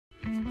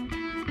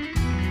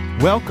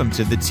Welcome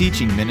to the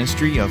teaching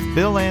ministry of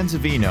Bill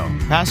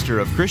Anzavino, pastor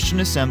of Christian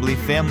Assembly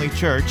Family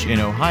Church in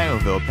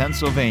Ohioville,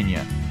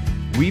 Pennsylvania.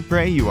 We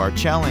pray you are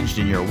challenged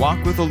in your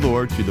walk with the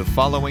Lord through the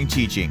following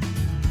teaching.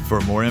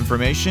 For more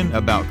information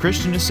about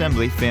Christian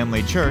Assembly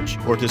Family Church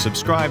or to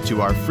subscribe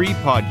to our free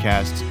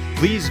podcasts,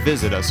 please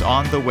visit us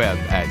on the web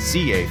at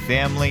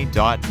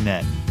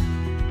cafamily.net.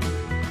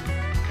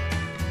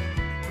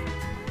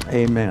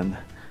 Amen.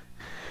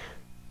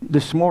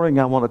 This morning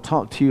I want to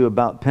talk to you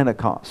about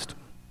Pentecost.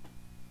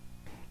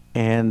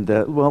 And,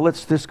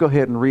 let's just go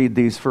ahead and read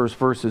these first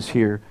verses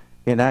here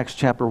in Acts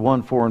chapter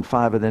 1, 4, and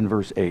 5, and then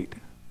verse 8.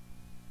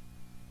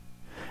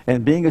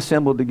 And being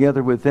assembled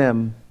together with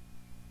them,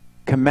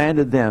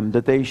 commanded them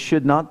that they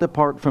should not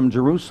depart from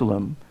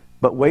Jerusalem,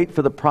 but wait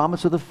for the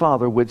promise of the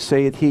Father, which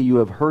saith he, You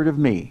have heard of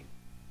me.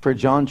 For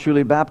John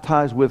truly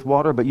baptized with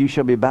water, but you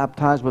shall be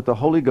baptized with the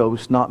Holy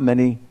Ghost not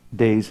many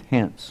days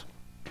hence.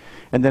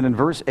 And then in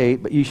verse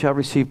 8, But ye shall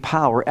receive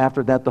power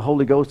after that the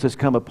Holy Ghost has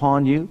come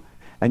upon you,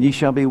 and ye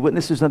shall be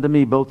witnesses unto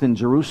me both in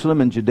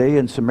Jerusalem and Judea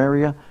and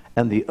Samaria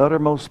and the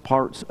uttermost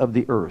parts of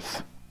the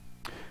earth.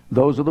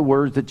 Those are the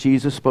words that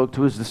Jesus spoke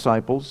to his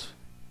disciples.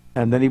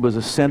 And then he was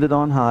ascended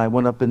on high,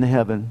 went up into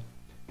heaven.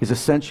 His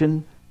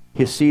ascension,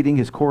 his seating,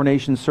 his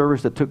coronation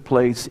service that took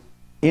place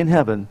in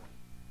heaven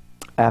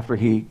after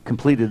he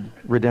completed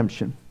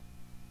redemption.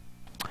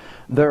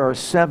 There are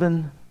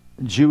 7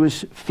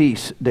 Jewish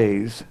feast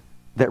days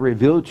that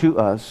reveal to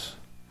us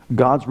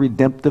God's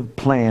redemptive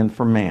plan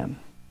for man.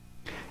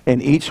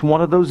 And each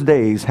one of those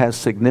days has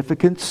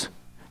significance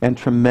and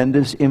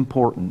tremendous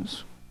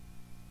importance.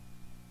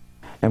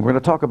 And we're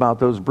going to talk about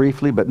those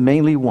briefly, but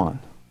mainly one.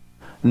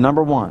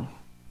 Number 1,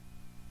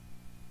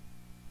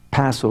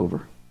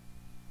 Passover.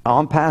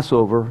 On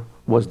Passover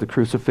was the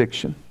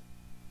crucifixion.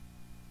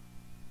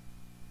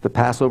 The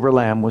Passover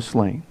lamb was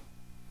slain.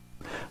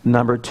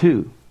 Number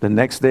 2, the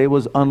next day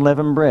was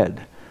unleavened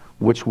bread,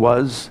 which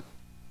was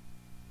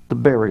the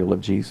burial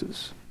of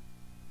Jesus.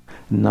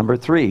 Number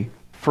 3,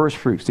 first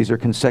fruits. These are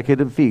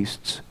consecutive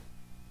feasts.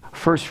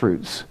 First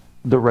fruits,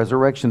 the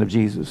resurrection of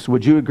Jesus.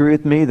 Would you agree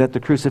with me that the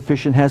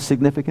crucifixion has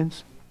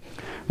significance?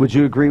 Would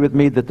you agree with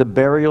me that the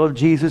burial of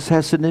Jesus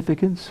has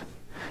significance?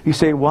 You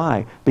say,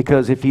 why?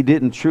 Because if he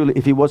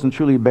wasn't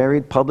truly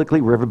buried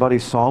publicly where everybody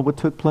saw what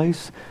took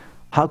place,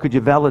 how could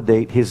you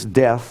validate his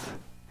death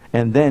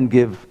and then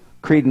give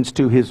credence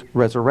to his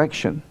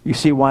resurrection? You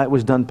see why it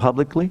was done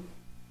publicly?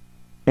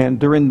 And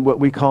during what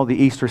we call the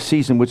Easter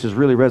season, which is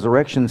really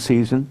resurrection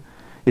season,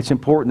 it's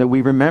important that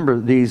we remember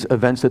these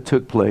events that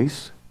took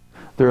place.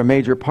 They're a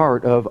major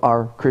part of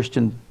our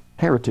Christian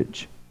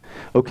heritage.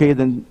 Okay,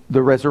 then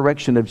the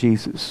resurrection of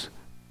Jesus,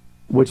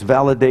 which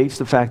validates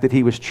the fact that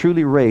he was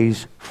truly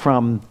raised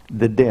from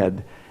the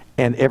dead.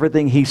 And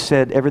everything he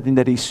said, everything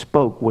that he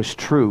spoke was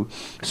true.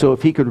 So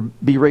if he could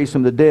be raised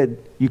from the dead,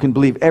 you can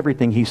believe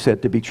everything he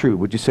said to be true.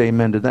 Would you say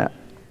amen to that?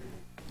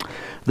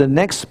 The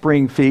next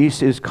spring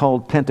feast is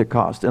called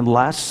Pentecost. And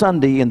last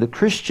Sunday in the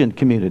Christian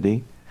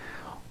community,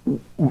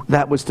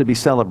 that was to be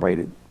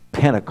celebrated.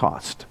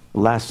 Pentecost,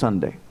 last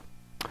Sunday.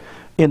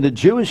 In the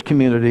Jewish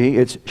community,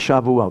 it's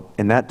Shavuot,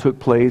 and that took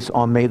place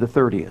on May the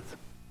 30th.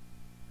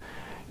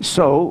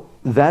 So,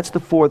 that's the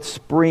 4th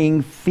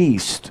spring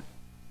feast,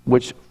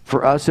 which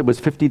for us it was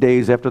 50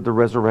 days after the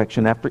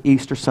resurrection, after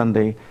Easter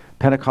Sunday.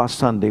 Pentecost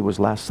Sunday was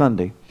last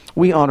Sunday.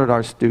 We honored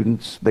our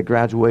students, they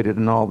graduated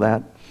and all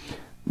that,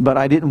 but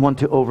I didn't want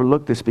to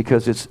overlook this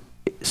because it's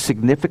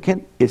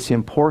significant, it's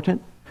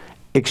important,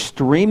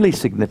 extremely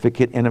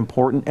significant and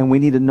important, and we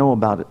need to know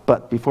about it.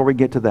 But before we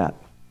get to that,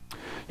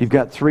 you've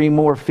got 3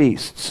 more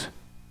feasts,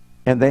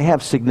 and they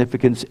have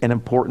significance and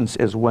importance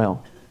as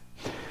well.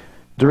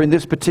 During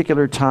this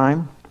particular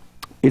time,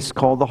 it's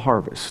called the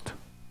harvest.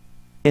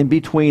 In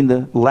between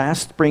the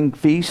last spring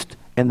feast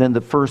and then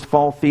the first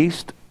fall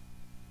feast,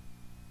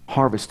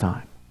 harvest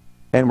time.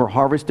 And we're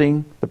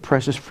harvesting the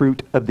precious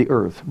fruit of the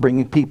earth,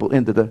 bringing people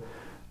into the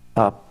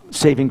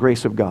saving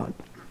grace of God.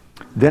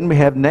 Then we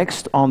have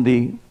next on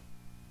the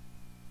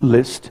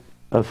list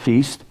of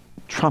feast,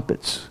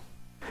 trumpets.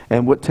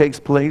 And what takes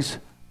place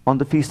on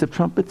the Feast of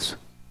Trumpets?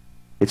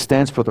 It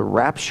stands for the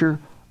rapture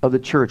of the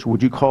church.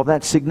 Would you call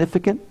that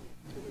significant?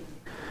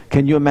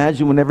 Can you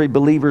imagine when every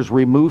believer is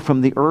removed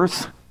from the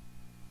earth,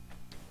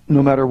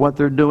 no matter what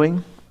they're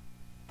doing?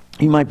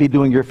 You might be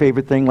doing your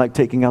favorite thing like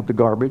taking out the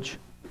garbage,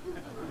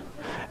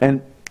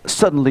 and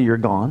suddenly you're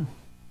gone.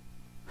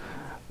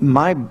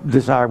 My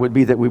desire would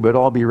be that we would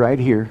all be right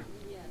here,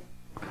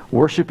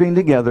 worshiping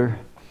together,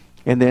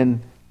 and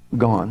then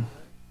gone.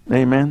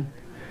 Amen?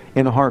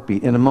 In a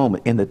heartbeat, in a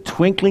moment, in the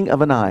twinkling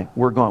of an eye,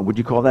 we're gone. Would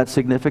you call that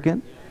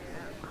significant?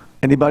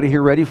 Anybody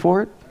here ready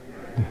for it?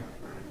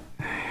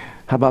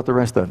 How about the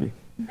rest of you?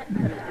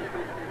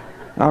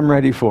 I'm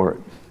ready for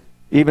it.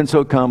 Even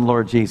so come,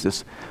 Lord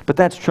Jesus. But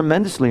that's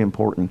tremendously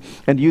important.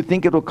 And do you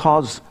think it'll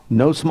cause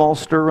no small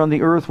stir on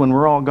the earth when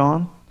we're all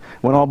gone?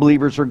 When all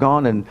believers are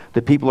gone and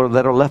the people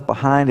that are left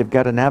behind have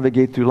got to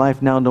navigate through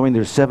life now knowing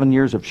there's 7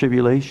 years of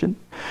tribulation?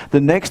 The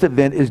next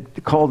event is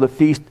called the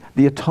Feast,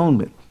 the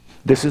Atonement.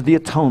 This is the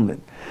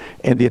atonement.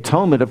 And the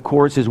atonement, of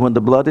course, is when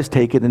the blood is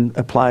taken and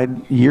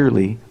applied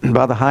yearly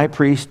by the high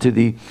priest to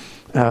the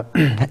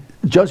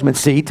judgment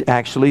seat,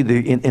 actually,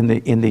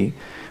 in the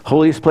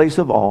holiest place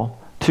of all,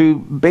 to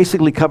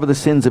basically cover the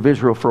sins of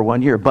Israel for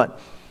 1 year. But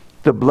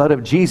the blood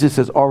of Jesus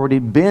has already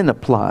been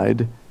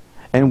applied,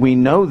 and we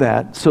know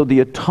that, so the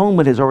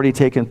atonement has already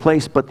taken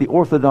place, but the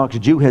Orthodox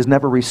Jew has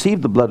never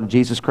received the blood of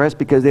Jesus Christ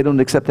because they don't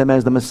accept him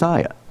as the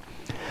Messiah.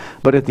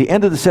 But at the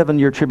end of the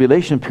 7-year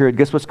tribulation period,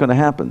 guess what's going to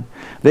happen?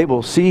 They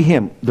will see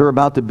him. They're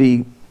about to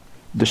be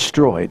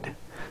destroyed.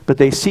 But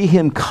they see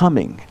him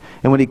coming.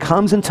 And when he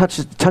comes and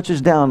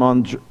touches down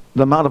on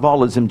the Mount of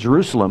Olives in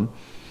Jerusalem,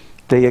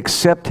 they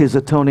accept his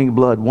atoning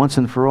blood once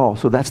and for all.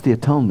 So that's the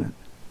atonement.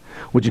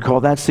 Would you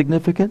call that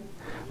significant?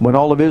 When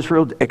all of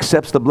Israel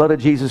accepts the blood of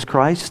Jesus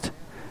Christ,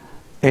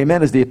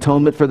 amen, as the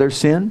atonement for their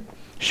sin?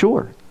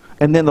 Sure.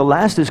 And then the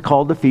last is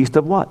called the Feast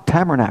of what?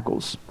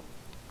 Tabernacles.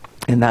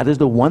 And that is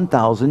the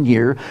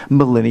 1,000-year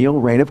millennial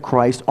reign of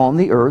Christ on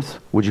the earth.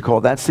 Would you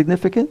call that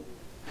significant?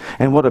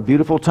 And what a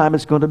beautiful time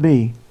it's going to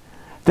be.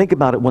 Think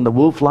about it, when the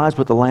wolf lies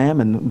with the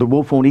lamb and the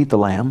wolf won't eat the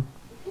lamb.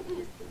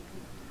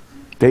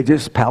 They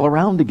just pal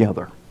around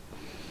together.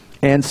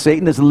 And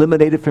Satan is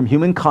eliminated from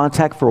human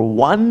contact for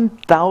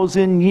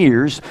 1,000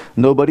 years.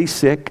 Nobody's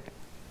sick.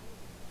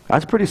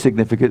 That's pretty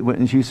significant,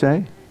 wouldn't you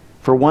say?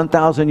 For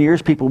 1,000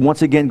 years, people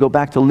once again go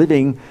back to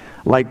living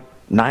like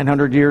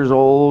 900 years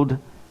old.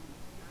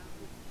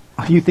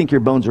 You think your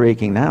bones are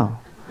aching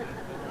now.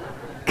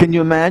 Can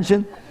you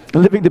imagine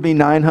living to be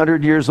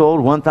 900 years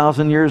old,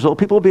 1,000 years old?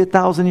 People will be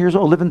 1,000 years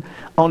old living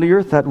on the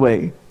earth that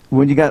way.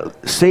 When you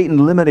got Satan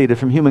eliminated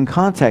from human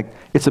contact,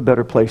 it's a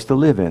better place to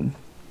live in.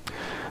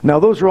 Now,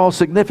 those are all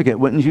significant,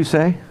 wouldn't you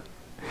say?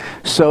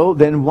 So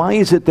then why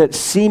is it that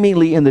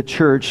seemingly in the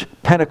church,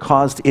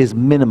 Pentecost is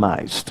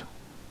minimized?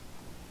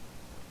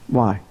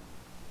 Why?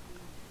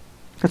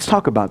 Let's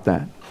talk about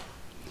that.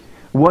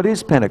 What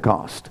is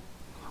Pentecost?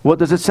 What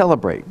does it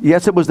celebrate?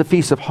 Yes, it was the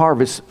Feast of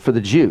Harvest for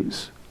the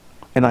Jews.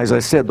 And as I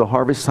said, the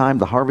harvest time,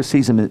 the harvest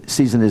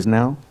season is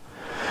now.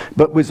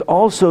 But was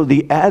also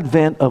the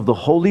advent of the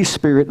Holy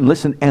Spirit, and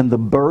listen, and the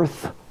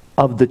birth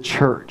of the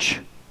church.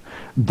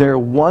 There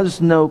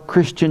was no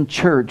Christian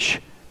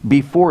church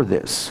before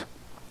this.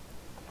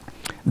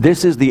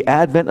 This is the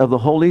advent of the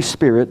Holy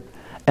Spirit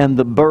and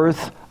the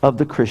birth of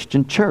the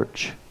Christian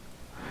church.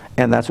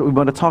 And that's what we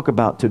want to talk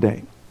about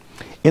today.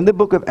 In the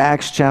book of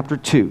Acts chapter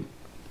 2,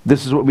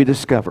 this is what we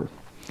discover.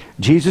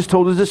 Jesus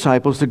told his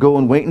disciples to go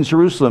and wait in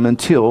Jerusalem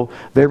until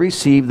they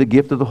receive the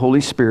gift of the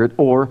Holy Spirit,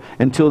 or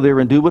until they are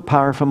endued with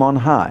power from on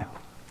high.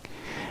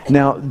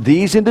 Now,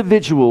 these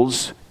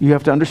individuals, you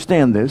have to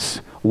understand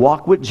this,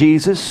 walked with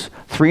Jesus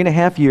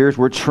 3.5 years,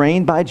 were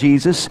trained by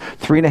Jesus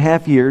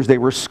 3.5 years. They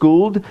were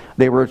schooled,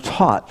 they were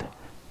taught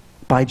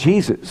by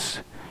Jesus.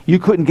 You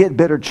couldn't get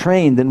better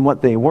trained than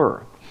what they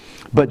were.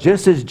 But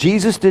just as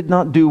Jesus did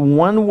not do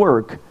one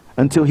work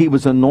until he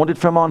was anointed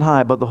from on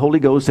high by the Holy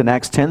Ghost in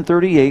Acts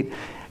 10:38,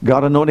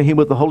 God anointed him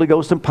with the Holy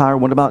Ghost and power,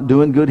 went about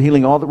doing good,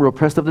 healing all that were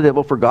oppressed of the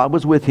devil, for God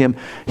was with him.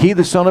 He,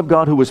 the Son of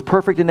God, who was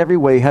perfect in every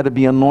way, had to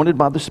be anointed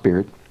by the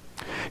Spirit.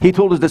 He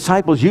told his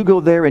disciples, you go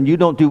there and you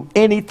don't do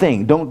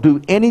anything. Don't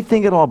do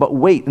anything at all, but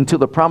wait until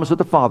the promise of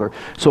the Father.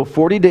 So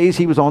 40 days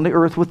he was on the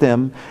earth with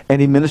them,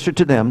 and he ministered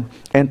to them,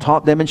 and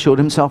taught them, and showed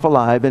himself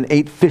alive, and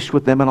ate fish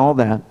with them and all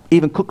that.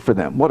 Even cooked for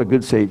them. What a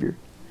good Savior.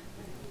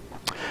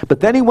 But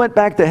then he went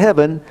back to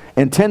heaven,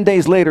 and 10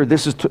 days later,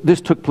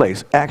 this took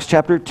place. Acts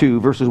chapter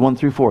 2, verses 1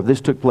 through 4. This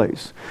took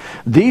place.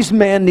 These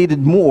men needed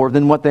more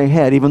than what they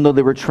had, even though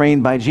they were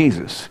trained by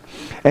Jesus.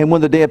 And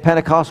when the day of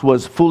Pentecost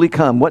was fully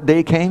come, what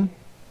day came?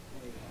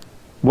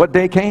 What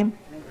day came?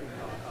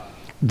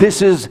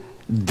 This is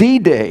the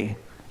day.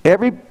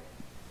 Every,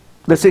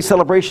 let's say,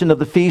 celebration of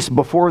the feast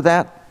before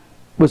that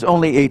was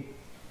only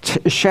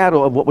a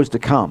shadow of what was to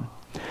come.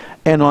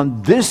 And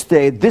on this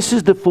day, this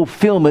is the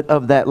fulfillment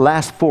of that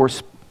last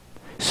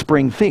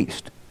spring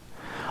feast.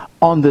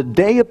 On the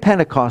day of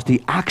Pentecost,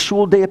 the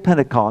actual day of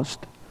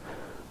Pentecost,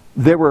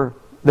 they were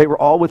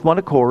all with one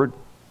accord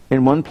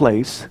in one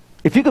place.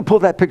 If you could pull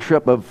that picture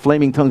up of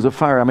flaming tongues of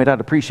fire, I mean, I'd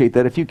appreciate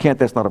that. If you can't,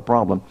 that's not a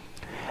problem.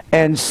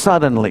 And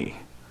suddenly,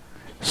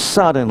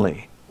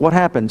 what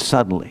happened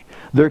suddenly?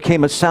 There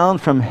came a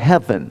sound from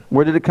heaven.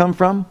 Where did it come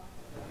from?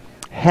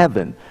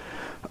 Heaven.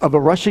 Of a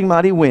rushing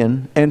mighty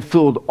wind, and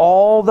filled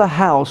all the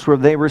house where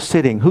they were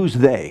sitting. Who's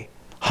they?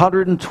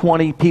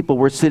 120 people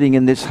were sitting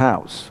in this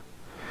house,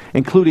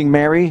 including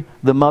Mary,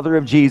 the mother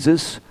of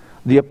Jesus,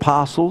 the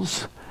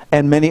apostles,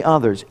 and many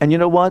others. And you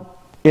know what?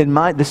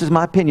 This is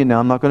my opinion now.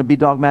 I'm not going to be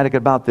dogmatic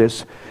about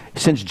this.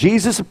 Since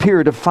Jesus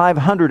appeared to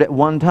 500 at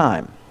one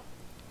time,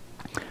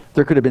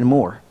 there could have been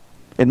more.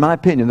 In my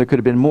opinion, there could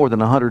have been more than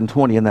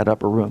 120 in that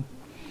upper room.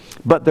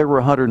 But there were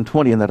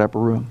 120 in that upper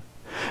room.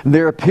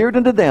 There appeared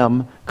unto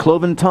them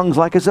cloven tongues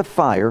like as of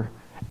fire,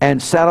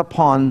 and sat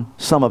upon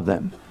some of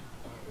them.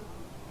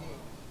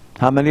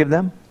 How many of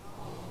them?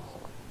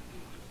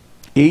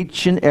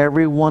 Each and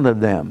every one of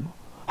them.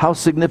 How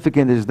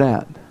significant is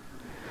that?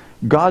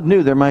 God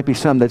knew there might be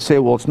some that say,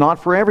 well, it's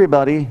not for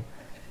everybody.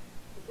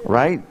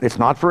 Right? It's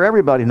not for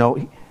everybody.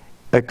 No.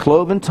 A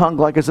cloven tongue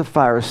like as a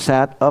fire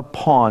sat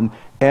upon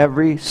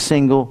every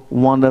single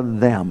one of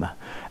them.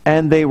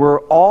 And they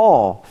were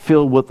all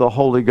filled with the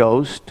Holy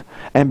Ghost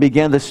and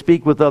began to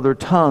speak with other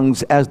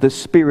tongues as the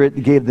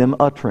Spirit gave them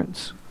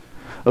utterance.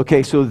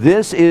 Okay, so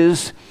this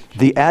is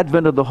the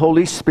advent of the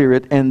Holy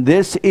Spirit, and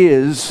this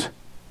is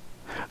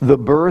the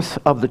birth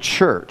of the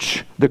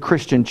church, the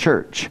Christian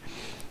church.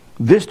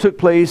 This took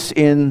place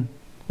in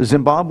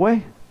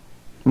Zimbabwe,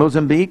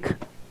 Mozambique,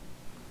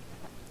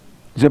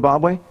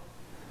 Zimbabwe.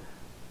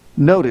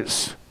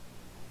 Notice,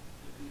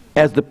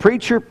 as the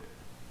preacher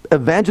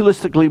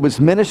evangelistically was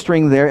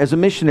ministering there as a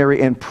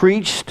missionary and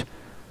preached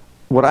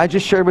what I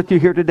just shared with you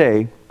here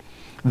today,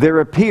 there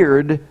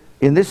appeared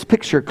in this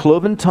picture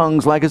cloven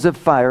tongues like as of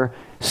fire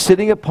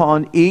sitting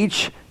upon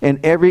each and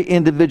every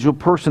individual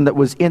person that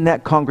was in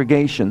that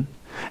congregation.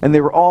 And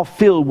they were all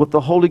filled with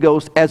the Holy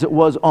Ghost as it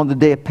was on the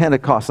day of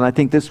Pentecost. And I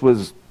think this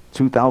was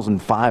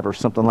 2005 or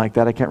something like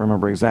that. I can't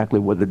remember exactly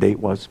what the date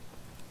was.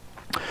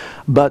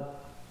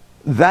 But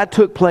that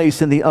took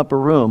place in the upper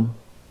room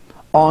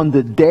on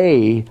the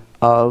day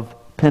of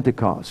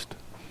Pentecost.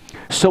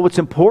 So it's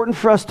important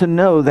for us to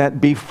know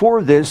that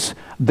before this,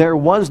 there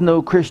was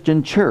no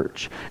Christian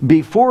church.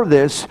 Before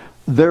this,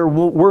 there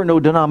were no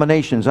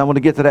denominations. I want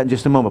to get to that in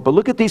just a moment. But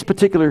look at these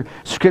particular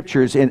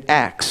scriptures in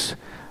Acts,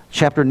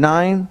 chapter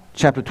 9,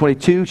 chapter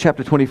 22,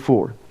 chapter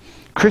 24.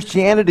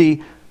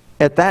 Christianity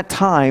at that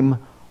time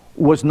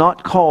was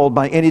not called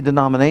by any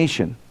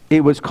denomination.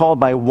 It was called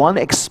by one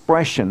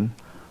expression,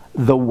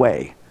 the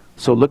way.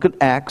 So look at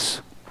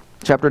Acts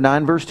chapter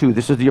 9, verse 2.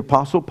 This is the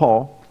Apostle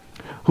Paul,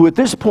 who at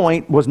this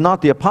point was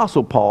not the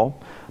Apostle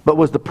Paul, but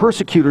was the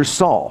persecutor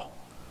Saul.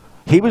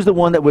 He was the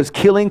one that was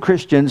killing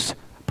Christians,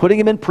 putting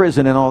him in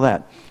prison and all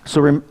that.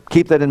 So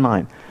keep that in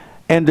mind.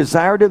 And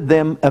desired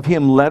of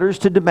him letters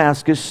to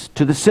Damascus,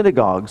 to the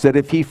synagogues, that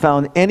if he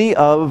found any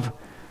of,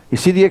 you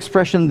see the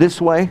expression this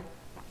way?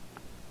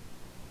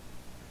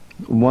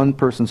 One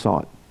person saw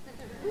it.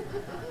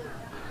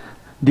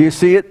 Do you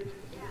see it?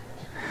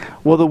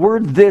 Well, the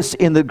word this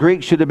in the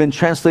Greek should have been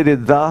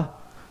translated the,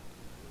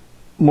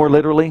 more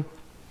literally.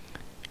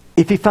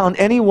 If he found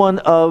anyone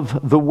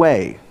of the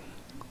way.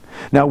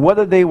 Now,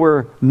 whether they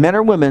were men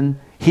or women,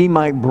 he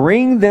might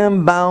bring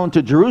them bound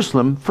to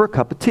Jerusalem for a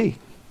cup of tea.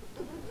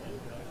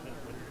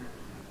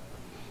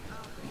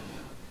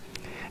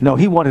 No,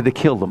 he wanted to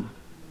kill them.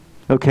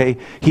 Okay?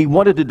 He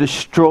wanted to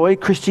destroy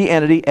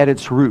Christianity at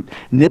its root.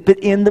 Nip it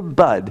in the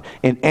bud.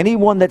 And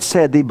anyone that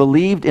said they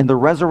believed in the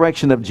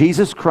resurrection of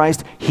Jesus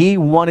Christ, he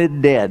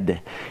wanted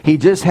dead. He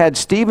just had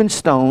Stephen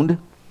stoned.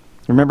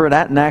 Remember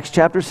that in Acts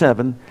chapter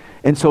 7.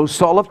 And so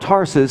Saul of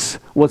Tarsus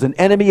was an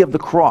enemy of the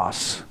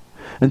cross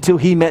until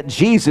he met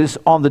Jesus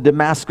on the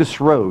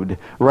Damascus road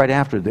right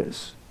after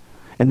this.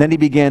 And then he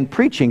began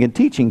preaching and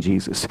teaching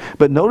Jesus.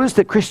 But notice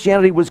that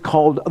Christianity was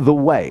called the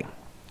way.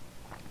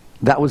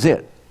 That was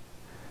it.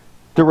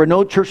 There were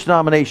no church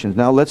denominations.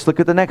 Now let's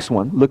look at the next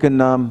one. Look in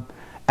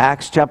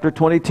Acts chapter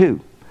 22.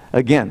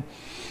 Again,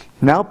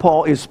 now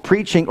Paul is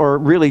preaching or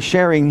really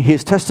sharing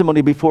his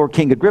testimony before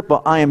King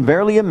Agrippa. I am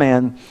verily a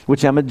man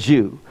which am a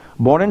Jew,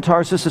 born in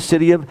Tarsus, a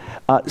city of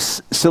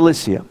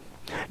Cilicia,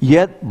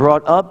 yet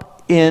brought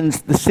up in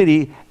the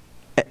city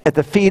at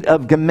the feet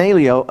of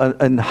Gamaliel,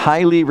 a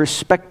highly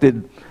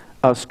respected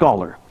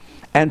scholar,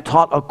 and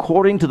taught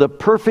according to the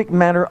perfect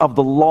manner of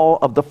the law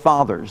of the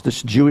fathers, the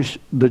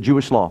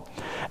Jewish law,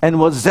 and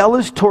was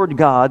zealous toward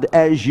God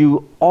as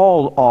you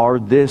all are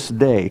this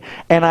day.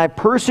 And I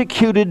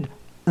persecuted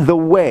the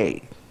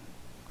way.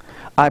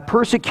 I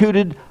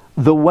persecuted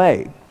the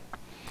way,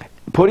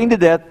 putting to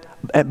death,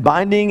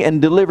 binding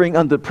and delivering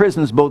unto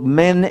prisons both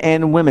men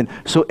and women.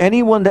 So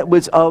anyone that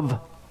was of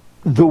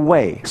the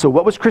way. So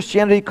what was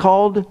Christianity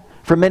called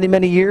for many,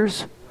 many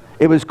years?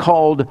 It was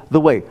called the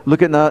way.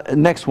 Look at the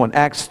next one,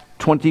 Acts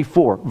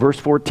 24, verse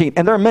 14.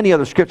 And there are many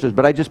other scriptures,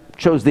 but I just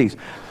chose these.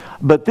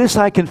 But this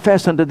I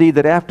confess unto thee,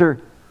 that after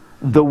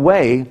the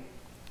way,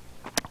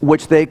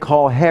 which they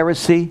call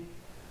heresy,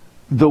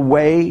 the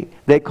way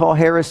they call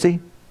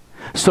heresy,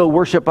 so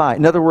worship I.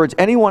 In other words,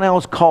 anyone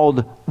else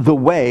called the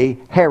way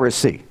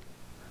heresy.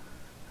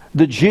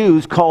 The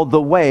Jews called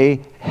the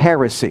way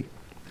heresy.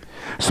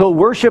 So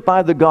worship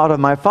I the God of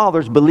my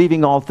fathers,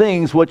 believing all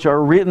things which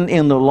are written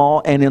in the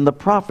law and in the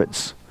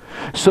prophets.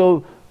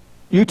 So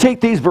you take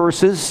these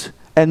verses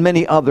and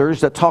many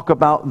others that talk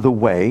about the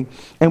way,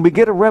 and we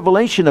get a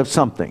revelation of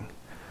something.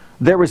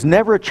 There was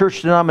never a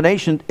church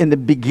denomination in the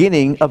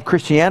beginning of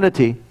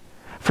Christianity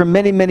for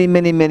many, many,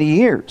 many, many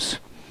years.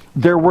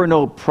 There were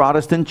no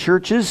Protestant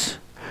churches.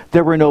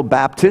 There were no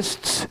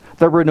Baptists.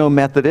 There were no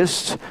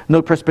Methodists,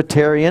 no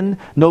Presbyterian,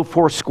 no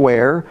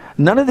Foursquare.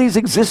 None of these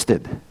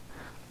existed.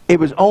 It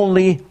was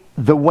only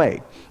the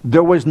way.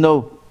 There was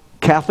no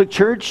Catholic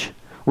Church.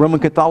 Roman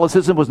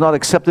Catholicism was not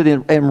accepted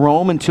in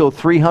Rome until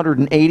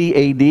 380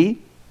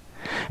 A.D.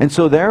 And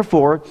so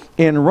therefore,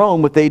 in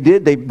Rome, what they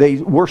did, they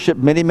worshiped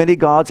many, many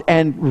gods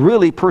and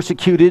really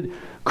persecuted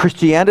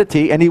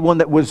Christianity. Anyone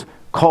that was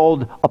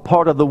called a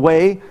part of the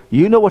way,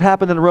 you know what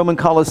happened in the Roman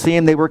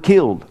Colosseum? They were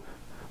killed.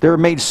 They were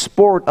made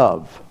sport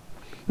of.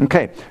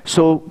 Okay,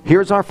 so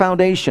here's our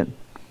foundation.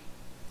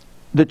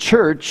 The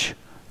church,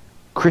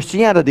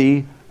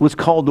 Christianity, was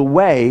called the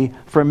way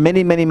for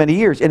many, many, many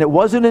years. And it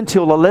wasn't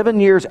until 11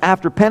 years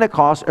after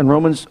Pentecost, in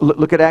Romans,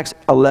 look at Acts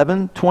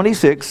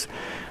 11:26,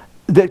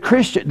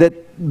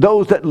 that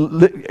those that,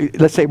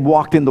 let's say,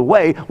 walked in the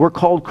way were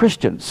called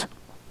Christians.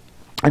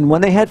 And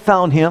when they had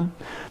found him,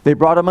 they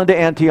brought him unto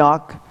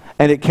Antioch,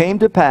 and it came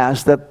to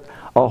pass that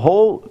a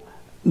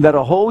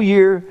whole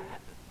year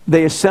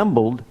they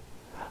assembled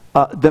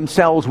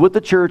themselves with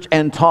the church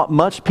and taught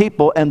much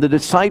people, and the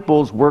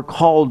disciples were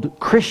called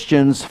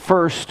Christians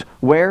first.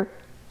 Where?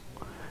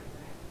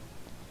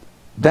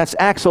 That's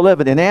Acts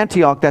 11. In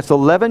Antioch, that's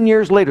 11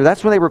 years later.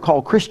 That's when they were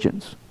called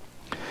Christians.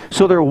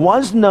 So there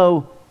was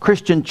no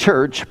Christian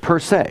church per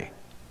se.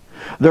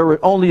 There were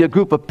only a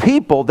group of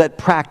people that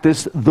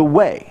practiced the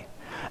way.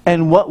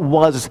 And what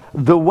was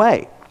the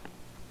way?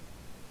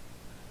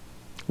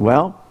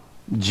 Well,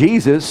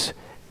 Jesus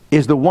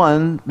is the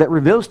one that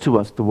reveals to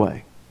us the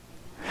way.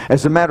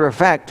 As a matter of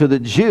fact, to the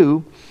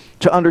Jew,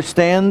 to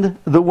understand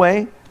the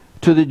way,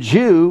 to the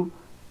Jew,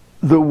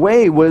 the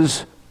way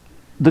was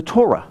the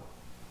Torah.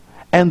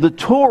 And the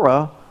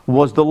Torah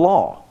was the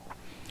law.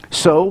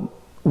 So,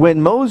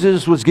 when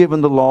Moses was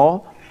given the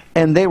law,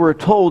 and they were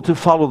told to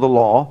follow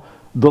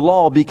the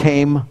law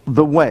became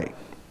the way.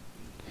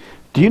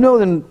 Do you know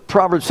in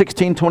Proverbs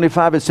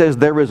 16:25 it says,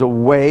 there is a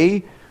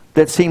way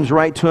that seems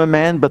right to a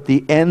man, but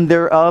the end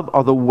thereof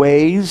are the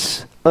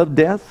ways of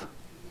death?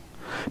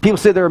 People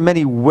say there are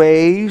many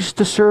ways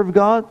to serve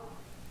God.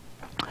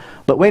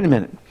 But wait a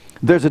minute.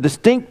 There's a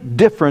distinct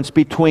difference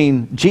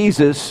between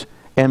Jesus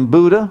and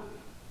Buddha,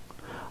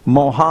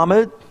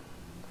 Mohammed,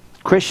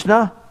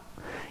 Krishna,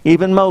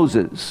 even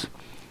Moses.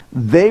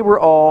 They were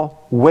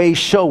all way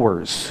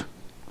showers.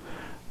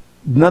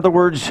 In other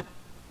words,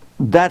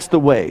 that's the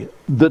way.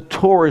 The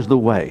Torah is the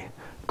way.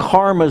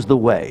 Karma is the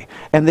way.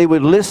 And they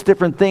would list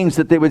different things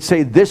that they would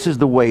say, this is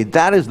the way,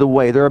 that is the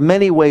way. There are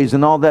many ways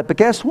and all that. But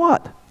guess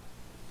what?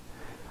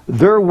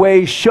 They're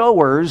way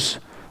showers,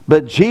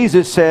 but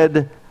Jesus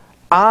said,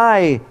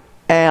 I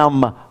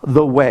am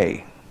the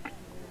way.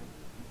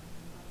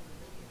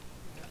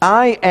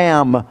 I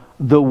am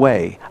the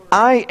way.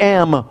 I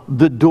am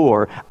the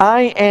door.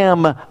 I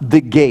am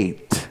the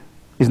gate.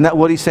 Isn't that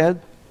what he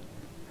said?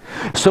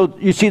 So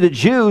you see, the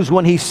Jews,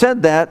 when he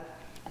said that,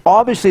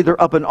 obviously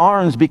they're up in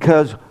arms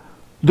because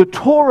the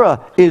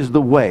Torah is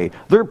the way.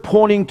 They're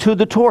pointing to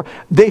the Torah.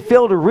 They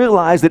fail to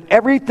realize that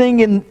everything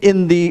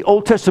in the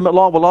Old Testament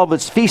law, with all of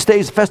its feast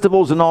days,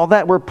 festivals, and all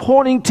that, we're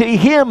pointing to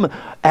him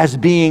as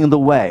being the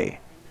way.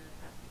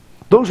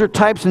 Those are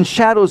types and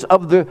shadows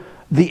of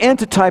the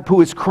antitype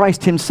who is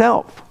Christ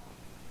himself.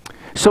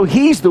 So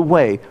he's the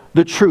way,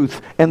 the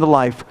truth, and the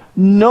life.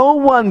 No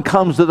one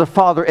comes to the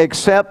Father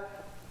except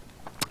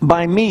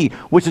by me,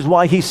 which is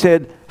why he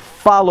said,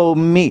 follow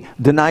me.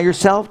 Deny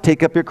yourself,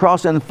 take up your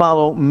cross, and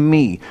follow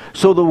me.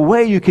 So the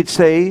way, you could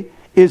say,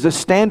 is a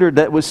standard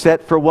that was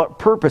set for what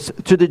purpose?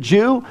 To the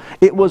Jew,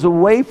 it was a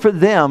way for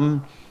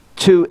them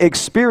to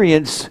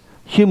experience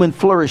human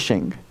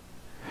flourishing.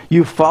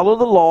 You follow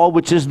the law,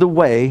 which is the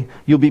way,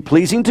 you'll be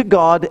pleasing to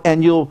God,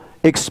 and you'll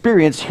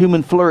experience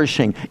human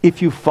flourishing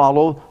if you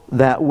follow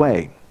that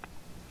way.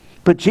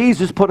 But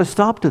Jesus put a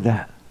stop to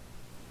that.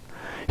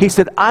 He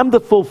said, I'm the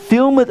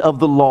fulfillment of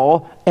the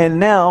law, and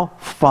now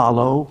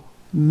follow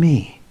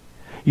me.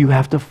 You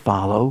have to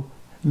follow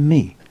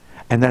me.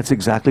 And that's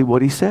exactly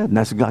what he said, and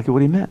that's exactly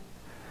what he meant.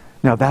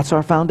 Now that's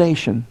our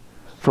foundation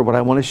for what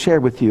I want to share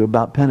with you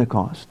about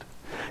Pentecost.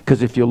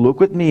 Because if you look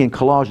with me in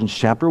Colossians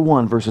chapter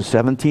 1, verses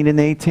 17 and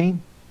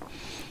 18,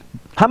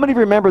 how many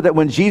remember that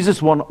when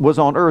Jesus was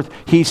on earth,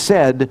 he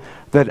said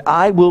that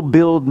I will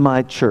build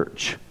my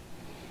church?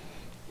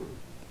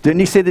 Didn't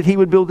he say that he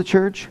would build the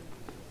church?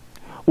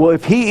 Well,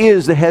 if he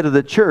is the head of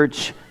the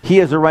church, he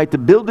has a right to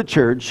build the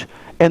church,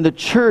 and the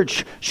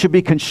church should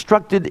be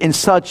constructed in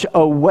such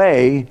a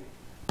way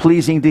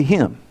pleasing to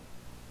him.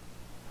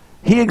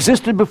 He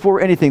existed before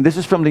anything. This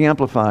is from the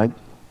Amplified.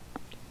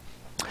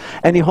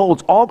 And he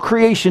holds all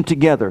creation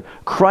together.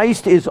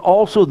 Christ is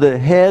also the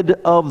head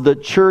of the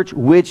church,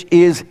 which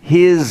is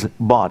his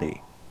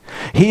body.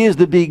 He is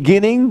the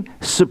beginning,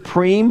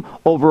 supreme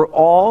over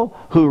all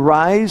who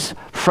rise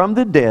from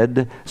the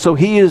dead. So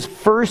he is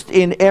first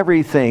in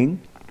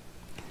everything.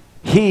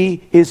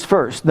 He is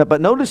first. Now,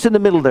 but notice in the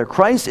middle there,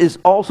 Christ is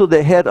also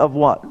the head of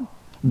what?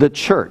 The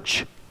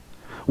church,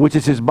 which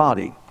is his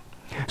body.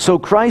 So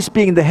Christ,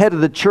 being the head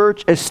of the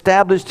church,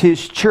 established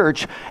his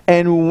church.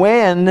 And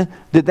when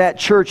did that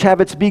church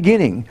have its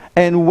beginning?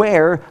 And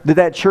where did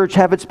that church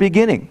have its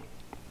beginning?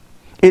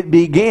 It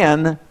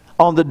began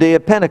on the day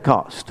of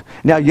Pentecost.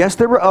 Now, yes,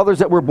 there were others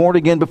that were born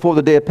again before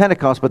the day of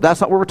Pentecost, but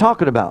that's not what we're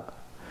talking about.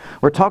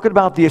 We're talking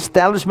about the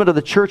establishment of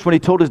the church when he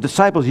told his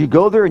disciples, you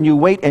go there and you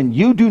wait and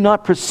you do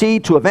not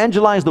proceed to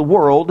evangelize the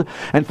world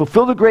and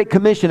fulfill the Great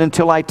Commission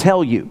until I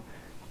tell you.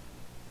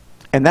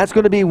 And that's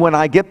going to be when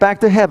I get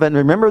back to heaven.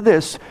 Remember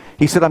this,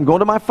 he said, I'm going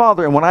to my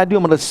Father, and when I do,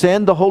 I'm going to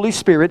send the Holy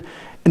Spirit,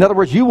 In other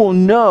words, you will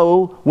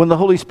know when the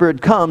Holy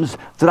Spirit comes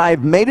that I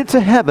have made it to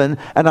heaven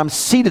and I'm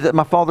seated at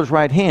my Father's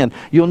right hand.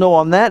 You'll know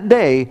on that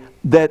day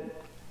that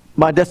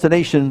my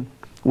destination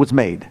was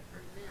made.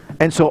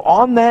 And so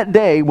on that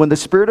day, when the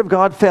Spirit of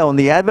God fell and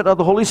the advent of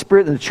the Holy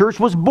Spirit and the church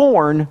was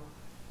born,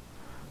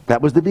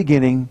 that was the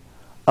beginning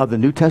of the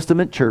New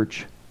Testament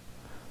church,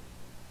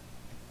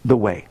 the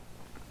way.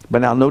 But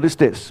now notice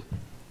this.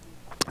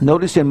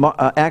 Notice in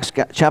Acts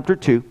chapter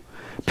 2,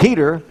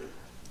 Peter,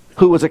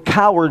 who was a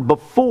coward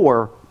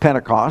before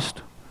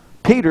Pentecost,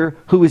 Peter,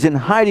 who was in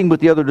hiding with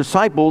the other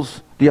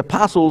disciples, the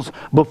apostles,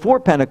 before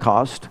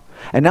Pentecost,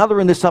 and now they're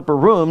in this upper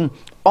room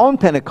on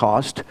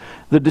Pentecost,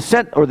 the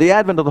descent or the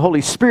advent of the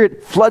Holy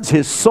Spirit floods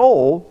his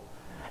soul,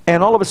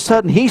 and all of a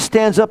sudden he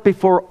stands up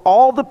before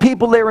all the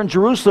people there in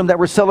Jerusalem that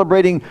were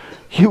celebrating,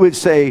 you would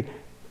say,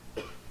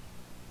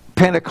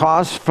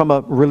 Pentecost from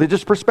a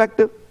religious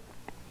perspective.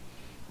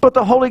 But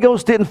the Holy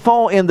Ghost didn't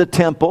fall in the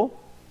temple.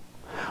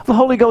 The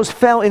Holy Ghost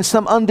fell in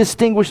some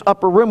undistinguished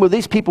upper room where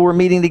these people were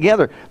meeting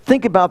together.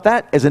 Think about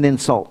that as an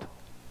insult.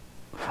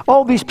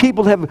 All these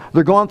people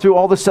they're going through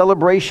all the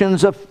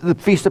celebrations of the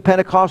Feast of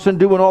Pentecost and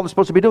doing all they're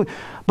supposed to be doing.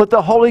 But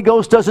the Holy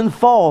Ghost doesn't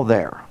fall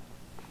there.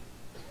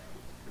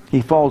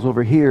 He falls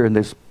over here in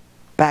this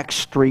back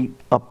street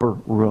upper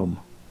room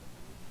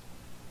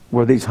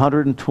where these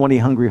 120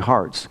 hungry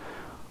hearts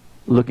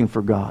looking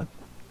for God.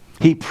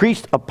 He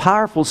preached a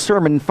powerful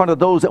sermon in front of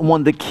those that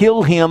wanted to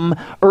kill him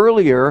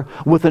earlier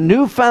with a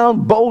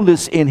newfound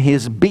boldness in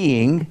his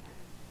being.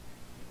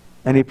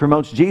 And he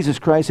promotes Jesus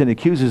Christ and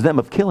accuses them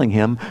of killing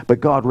him,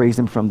 but God raised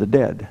him from the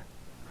dead.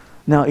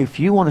 Now, if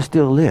you want to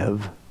still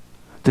live,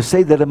 to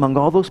say that among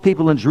all those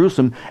people in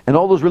Jerusalem and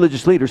all those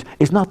religious leaders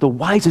is not the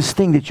wisest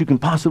thing that you can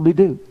possibly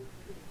do.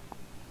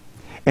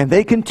 And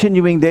they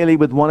continuing daily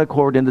with one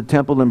accord in the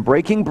temple and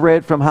breaking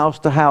bread from house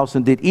to house,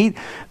 and did eat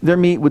their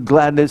meat with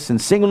gladness and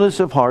singleness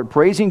of heart,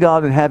 praising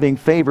God and having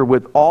favor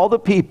with all the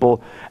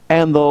people.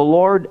 And the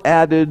Lord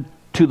added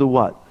to the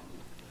what?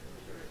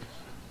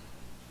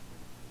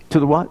 To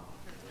the what?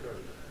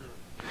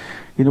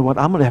 You know what?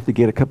 I'm going to have to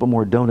get a couple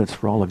more donuts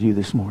for all of you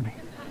this morning.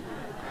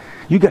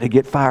 You got to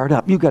get fired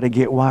up. You got to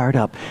get wired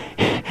up.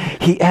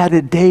 He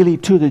added daily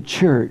to the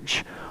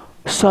church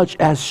such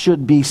as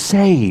should be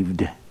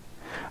saved.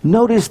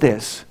 Notice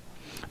this.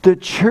 The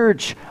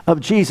church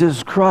of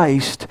Jesus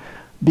Christ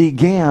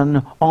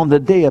began on the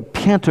day of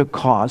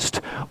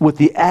Pentecost with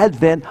the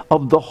advent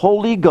of the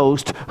Holy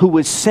Ghost, who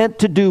was sent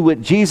to do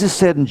what Jesus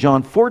said in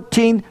John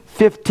 14,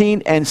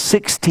 15, and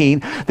 16,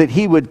 that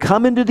he would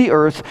come into the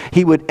earth,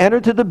 he would enter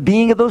to the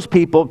being of those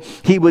people,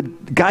 he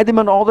would guide them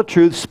in all the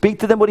truth, speak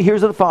to them what he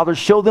hears of the Father,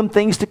 show them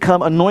things to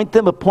come, anoint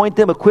them, appoint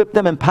them, equip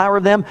them, empower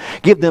them,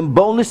 give them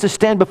boldness to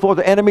stand before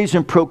their enemies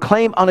and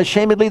proclaim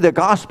unashamedly the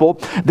gospel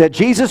that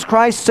Jesus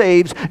Christ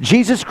saves,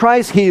 Jesus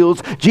Christ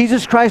heals,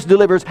 Jesus Christ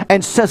delivers,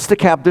 and sets the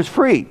captives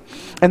free.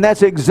 And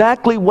that's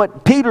exactly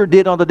what Peter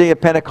did on the day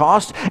of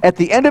Pentecost. At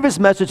the end of his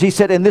message, he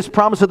said, and this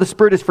promise of the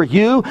Spirit is for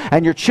you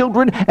and your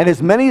children, and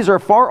as many as are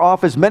far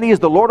off, as many as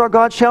the Lord our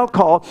God shall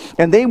call.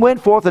 And they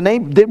went forth, and they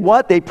did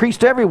what? They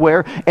preached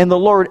everywhere, and the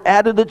Lord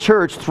added the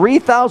church.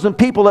 3,000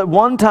 people at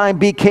one time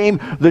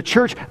became the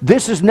church.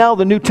 This is now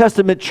the New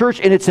Testament church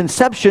in its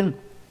inception,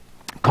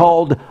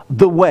 called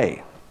the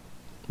Way.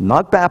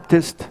 Not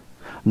Baptist,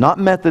 not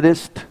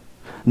Methodist,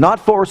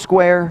 not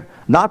Foursquare,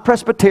 not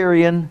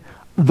Presbyterian,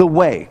 the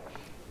Way.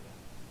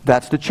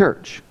 That's the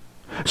church.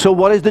 So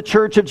what is the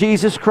church of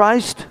Jesus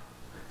Christ?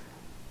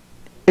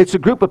 It's a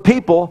group of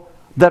people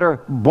that are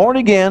born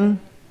again,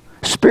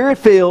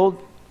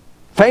 Spirit-filled,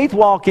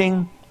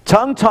 faith-walking,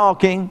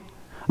 tongue-talking,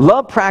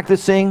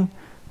 love-practicing,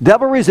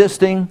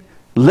 devil-resisting,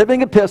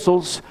 living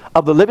epistles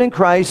of the living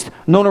Christ,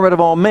 known and read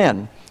of all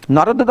men.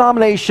 Not a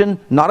denomination,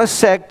 not a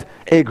sect,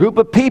 a group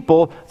of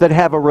people that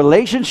have a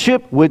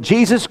relationship with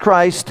Jesus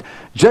Christ,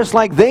 just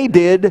like they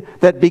did,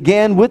 that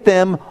began with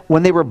them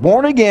when they were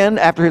born again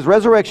after his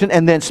resurrection,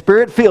 and then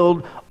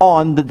Spirit-filled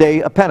on the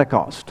day of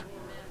Pentecost.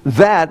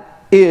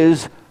 That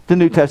is the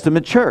New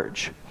Testament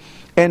church.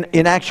 And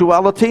in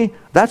actuality,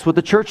 that's what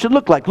the church should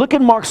look like. Look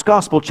at Mark's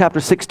Gospel, chapter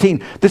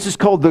 16. This is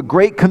called the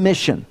Great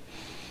Commission.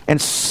 And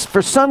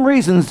for some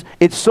reasons,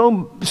 it's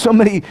so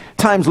many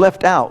times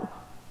left out.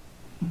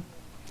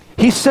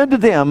 He said to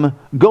them,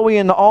 go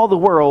into all the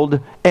world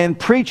and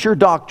preach your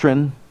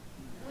doctrine,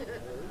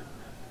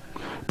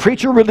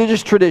 preach your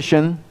religious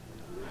tradition,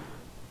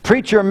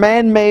 preach your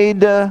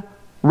man-made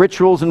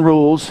rituals and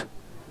rules,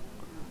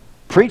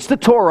 preach the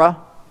Torah.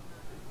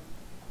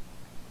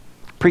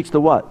 Preach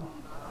the what?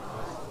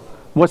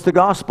 What's the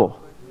gospel?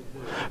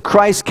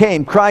 Christ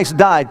came, Christ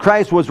died,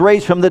 Christ was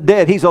raised from the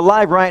dead. He's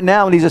alive right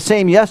now, and he's the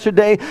same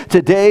yesterday,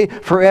 today,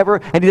 forever,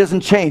 and he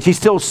doesn't change. He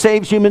still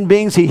saves human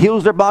beings. He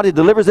heals their body,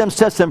 delivers them,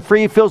 sets them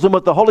free, fills them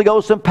with the Holy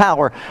Ghost and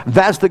power.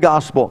 That's the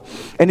gospel.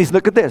 And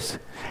look at this.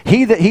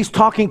 He's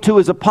talking to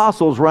his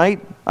apostles,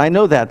 right? I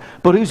know that.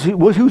 But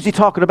who's he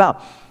talking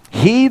about?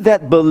 He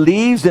that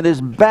believes and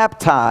is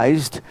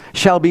baptized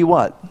shall be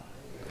what?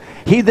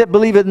 He that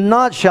believeth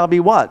not shall be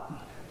what?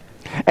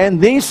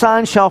 And these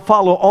signs shall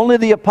follow only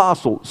the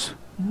apostles.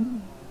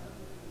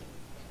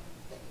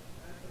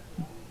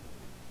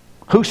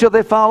 Who shall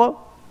they follow?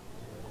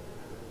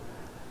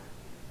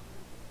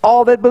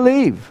 All that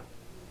believe.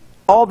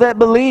 All that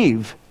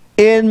believe.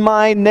 In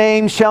my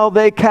name shall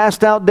they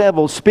cast out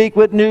devils, speak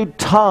with new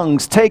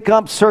tongues, take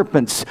up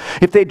serpents.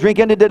 If they drink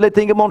any deadly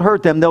thing, it won't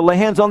hurt them. They'll lay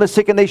hands on the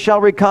sick and they shall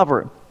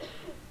recover.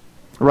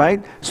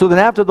 Right? So then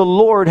after the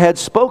Lord had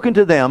spoken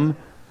to them,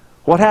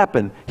 what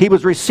happened? He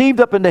was received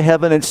up into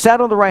heaven and sat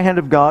on the right hand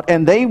of God,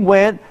 and they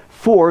went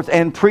forth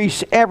and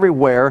preached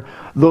everywhere,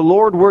 the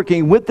Lord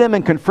working with them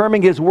and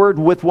confirming His word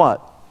with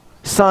what?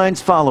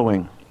 Signs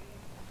following.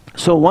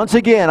 So once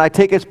again, I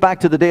take us back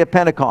to the day of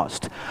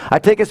Pentecost. I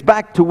take us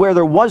back to where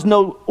there was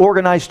no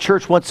organized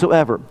church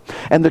whatsoever.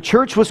 And the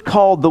church was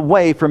called the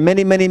Way for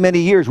many, many, many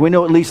years. We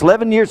know at least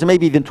 11 years and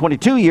maybe even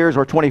 22 years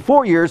or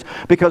 24 years,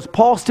 because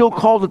Paul still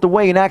called it the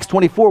Way in Acts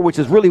 24, which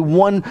is really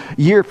 1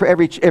 year for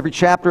every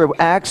chapter of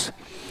Acts.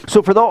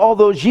 So for all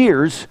those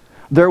years,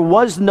 there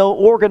was no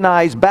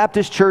organized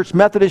Baptist church,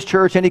 Methodist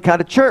church, any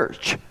kind of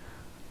church.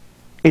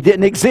 It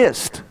didn't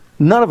exist.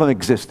 None of them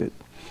existed.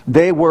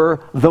 They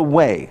were the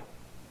Way.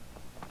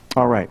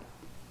 All right.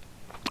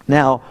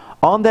 Now,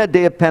 on that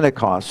day of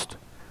Pentecost,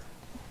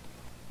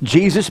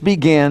 Jesus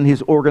began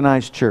His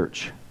organized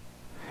church.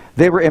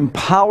 They were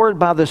empowered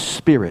by the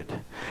Spirit.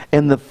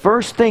 And the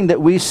first thing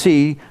that we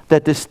see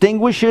that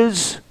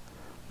distinguishes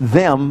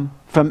them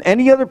from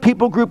any other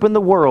people group in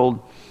the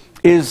world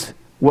is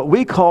what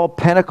we call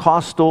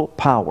Pentecostal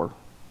power.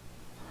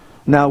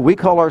 Now, we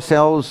call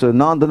ourselves a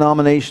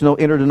non-denominational,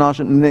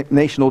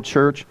 interdenominational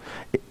church.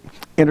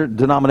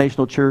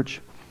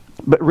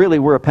 But really,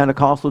 we're a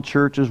Pentecostal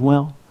church as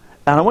well.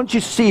 And I want you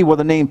to see where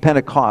the name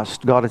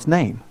Pentecost got its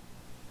name.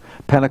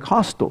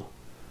 Pentecostal.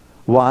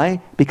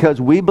 Why? Because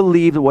we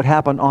believe that what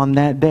happened on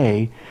that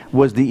day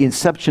was the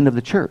inception of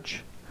the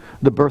church,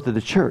 the birth of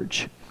the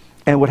church.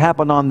 And what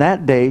happened on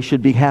that day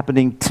should be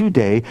happening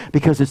today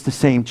because it's the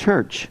same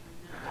church.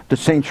 The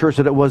same church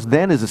that it was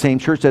then is the same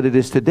church that it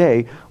is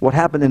today. What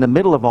happened in the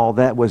middle of all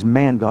that was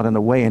man got in the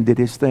way and did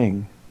his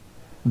thing.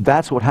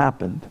 That's what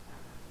happened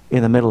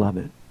in the middle of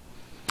it.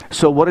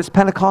 So what is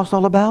Pentecost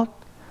all about?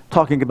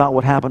 Talking about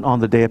what happened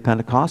on the day of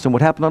Pentecost. And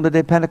what happened on the day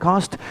of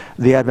Pentecost?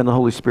 The advent of the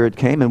Holy Spirit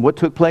came. And what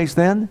took place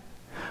then?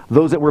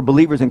 Those that were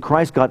believers in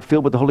Christ got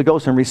filled with the Holy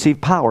Ghost and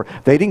received power.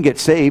 They didn't get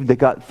saved. They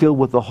got filled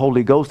with the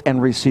Holy Ghost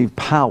and received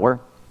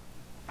power.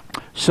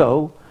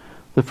 So,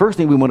 the first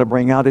thing we want to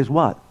bring out is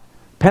what?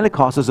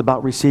 Pentecost is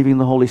about receiving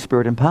the Holy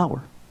Spirit and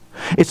power.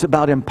 It's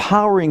about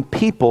empowering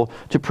people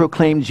to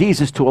proclaim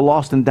Jesus to a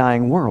lost and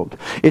dying world.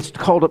 It's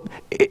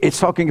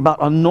talking about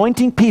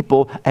anointing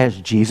people as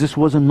Jesus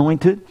was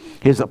anointed,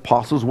 His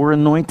apostles were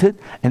anointed,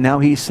 and now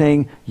He's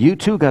saying, you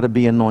too got to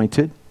be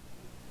anointed.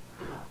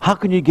 How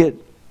can you get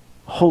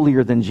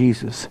holier than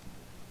Jesus?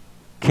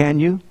 Can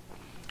you?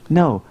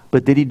 No.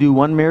 But did He do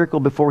one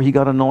miracle before He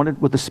got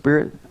anointed with the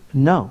Spirit?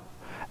 No.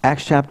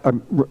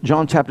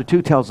 John chapter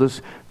 2 tells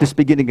us this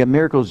beginning of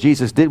miracles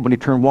Jesus did when He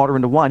turned water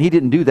into wine. He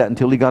didn't do that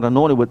until He got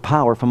anointed with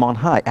power from on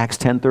high. Acts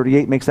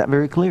 10:38 makes that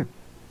very clear.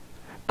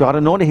 God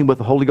anointed Him with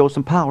the Holy Ghost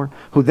and power,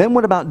 who then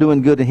went about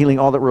doing good and healing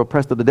all that were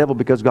oppressed of the devil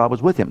because God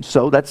was with Him.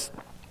 So that's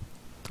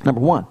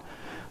number one.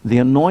 The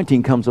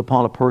anointing comes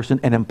upon a person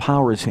and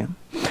empowers him.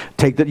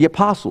 Take the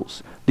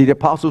apostles. Did the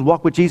apostles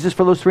walk with Jesus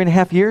for those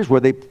 3.5 years? Were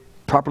they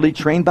properly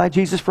trained by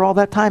Jesus for all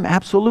that time?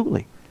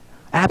 Absolutely.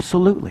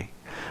 Absolutely.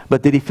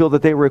 But did He feel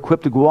that they were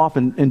equipped to go off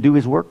and do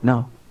His work?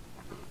 No.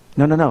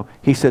 No.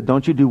 He said,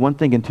 don't you do one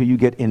thing until you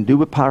get endued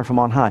with power from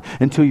on high,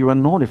 until you're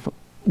anointed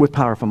with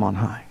power from on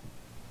high.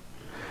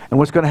 And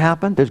what's going to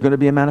happen? There's going to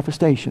be a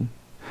manifestation.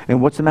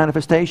 And what's the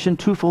manifestation?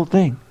 Twofold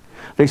thing.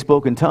 They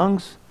spoke in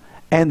tongues,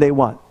 and they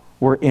what?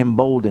 Were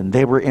emboldened.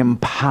 They were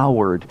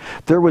empowered.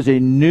 There was a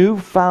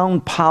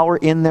newfound power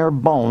in their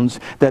bones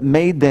that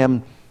made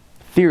them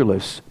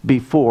fearless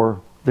before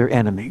their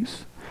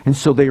enemies. And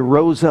so they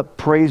rose up,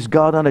 praised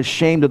God,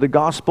 unashamed of the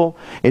gospel.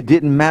 It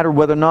didn't matter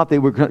whether or not they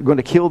were going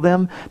to kill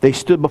them. They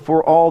stood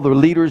before all the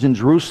leaders in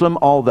Jerusalem,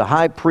 all the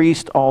high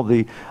priests, all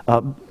the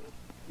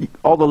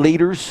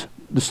leaders,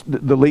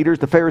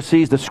 the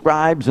Pharisees, the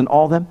scribes, and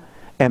all them,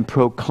 and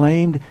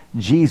proclaimed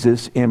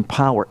Jesus in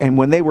power. And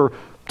when they were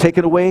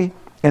taken away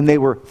and they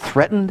were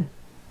threatened,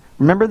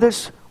 remember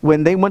this?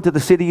 When they went to the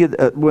city,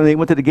 when they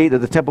went to the gate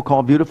of the temple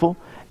called Beautiful,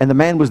 and the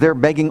man was there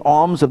begging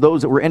alms of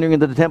those that were entering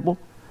into the temple,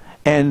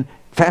 and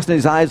fastened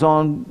his eyes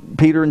on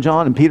Peter and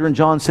John, and Peter and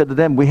John said to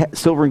them,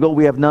 silver and gold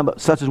we have none,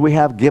 but such as we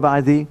have give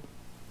I thee.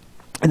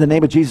 In the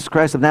name of Jesus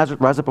Christ of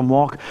Nazareth, rise up and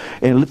walk.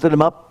 And lifted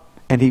him up,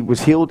 and he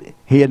was healed.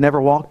 He had never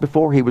walked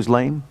before. He was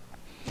lame.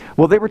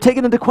 Well, they were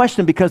taken into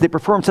question because they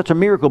performed such a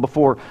miracle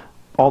before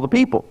all the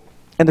people.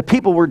 And the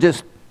people were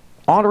just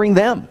honoring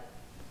them.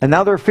 And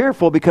now they're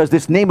fearful because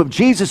this name of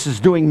Jesus is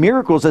doing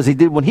miracles as He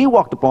did when He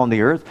walked upon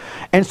the earth.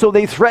 And so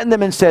they threatened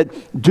them and said,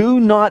 do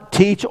not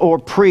teach or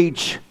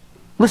preach.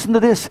 Listen to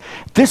this.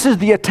 This is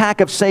the attack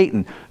of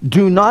Satan.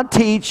 Do not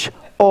teach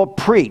or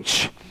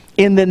preach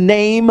in the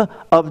name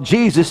of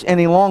Jesus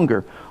any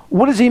longer.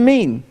 What does he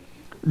mean?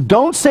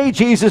 Don't say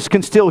Jesus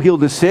can still heal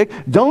the sick.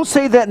 Don't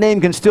say that name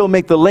can still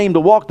make the lame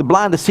to walk, the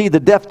blind to see, the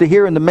deaf to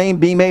hear, and the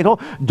maimed be made whole.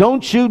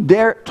 Don't you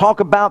dare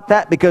talk about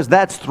that, because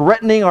that's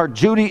threatening our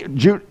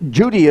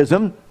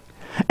Judaism.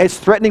 It's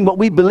threatening what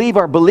we believe,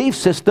 our belief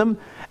system.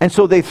 And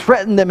so they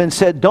threatened them and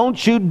said,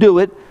 don't you do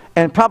it.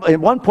 And probably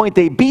at one point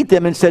they beat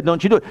them and said,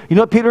 don't you do it. You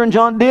know what Peter and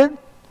John did?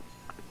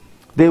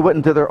 They went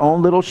into their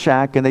own little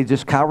shack and they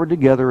just cowered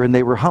together and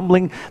they were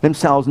humbling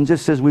themselves and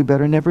just says, we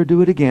better never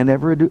do it again,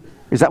 never do.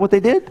 Is that what they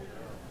did?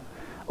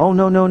 Oh,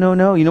 no, no, no,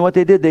 no. You know what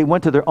they did? They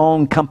went to their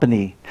own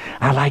company.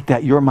 I like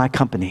that. You're my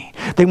company.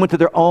 They went to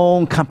their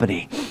own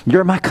company.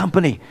 You're my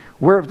company.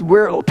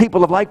 We're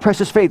people of like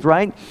precious faith,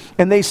 right?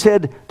 And they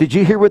said, did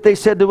you hear what they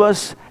said to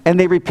us? And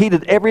they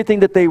repeated everything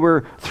that they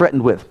were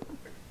threatened with.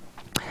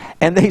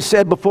 And they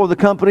said before the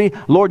company,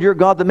 Lord, you're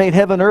God that made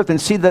heaven and earth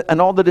and sea that, and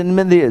all that in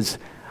them is.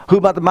 Who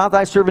about the mouth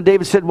thy servant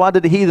David said, why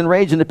did the heathen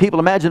rage and the people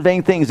imagine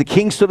vain things? The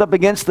king stood up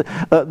against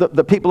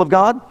the people of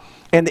God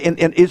and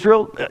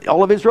Israel,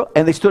 all of Israel,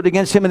 and they stood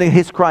against him and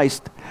his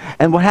Christ.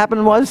 And what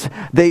happened was,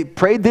 they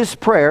prayed this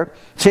prayer,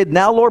 said,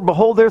 now Lord,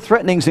 behold their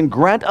threatenings, and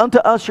grant unto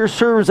us your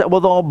servants that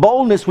with all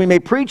boldness we may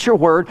preach your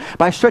word,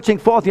 by stretching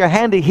forth your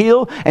hand to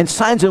heal, and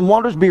signs and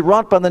wonders be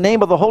wrought by the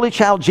name of the Holy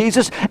Child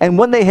Jesus. And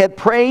when they had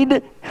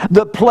prayed,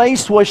 the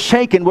place was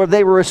shaken where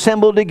they were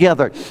assembled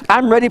together.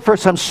 I'm ready for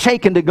some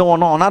shaking to go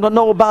on. I don't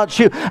know about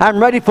you.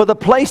 I'm ready for the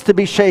place to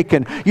be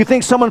shaken. You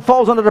think someone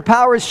falls under the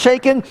power is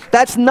shaken?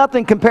 That's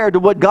nothing compared to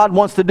what God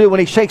wants to do when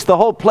he shakes the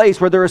whole place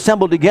where they're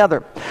assembled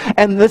together.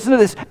 And listen to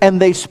this.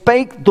 And they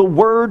spake the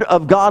word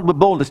of God with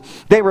boldness.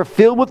 They were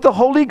filled with the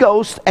Holy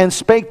Ghost and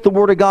spake the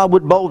word of God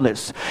with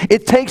boldness.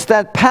 It takes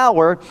that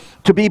power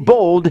to be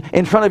bold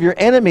in front of your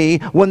enemy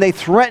when they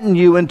threaten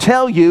you and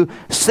tell you,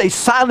 say,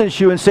 silence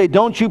you and say,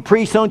 don't you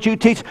preach, don't you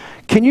teach.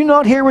 Can you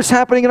not hear what's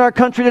happening in our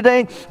country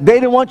today? They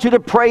don't want you to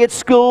pray at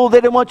school.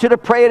 They don't want you to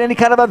pray at any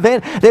kind of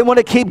event. They want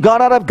to keep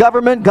God out of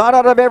government, God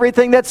out of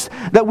everything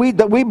that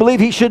we believe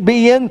he should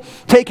be in.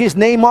 Take his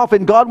name off.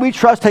 In God we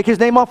trust. Take his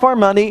name off our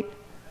money.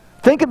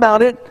 Think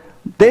about it.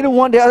 They don't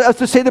want us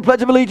to say the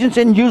Pledge of Allegiance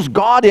and use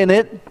God in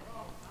it.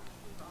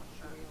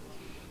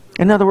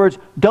 In other words,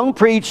 don't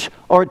preach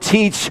or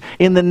teach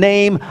in the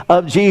name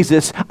of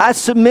Jesus. I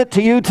submit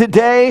to you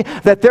today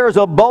that there is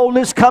a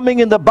boldness coming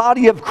in the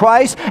body of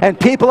Christ, and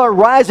people are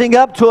rising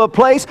up to a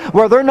place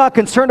where they're not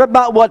concerned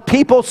about what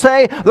people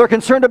say. They're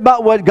concerned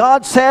about what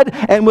God said.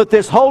 And with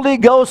this Holy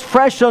Ghost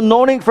fresh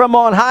anointing from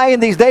on high in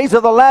these days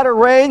of the latter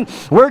rain,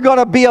 we're going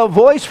to be a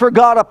voice for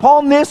God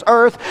upon this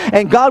earth,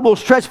 and God will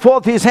stretch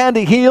forth his hand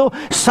to heal.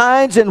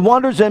 Signs and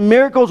wonders and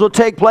miracles will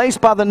take place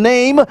by the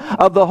name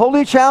of the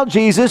Holy Child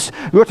Jesus.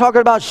 We're talking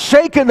about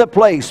shaking the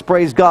place,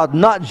 praise God,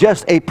 not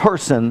just a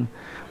person,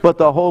 but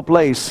the whole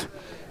place.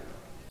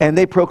 And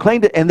they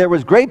proclaimed it, and there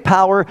was great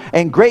power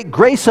and great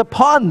grace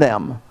upon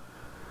them.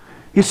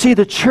 You see,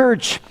 the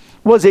church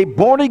was a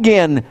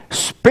born-again,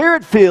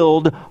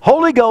 Spirit-filled,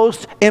 Holy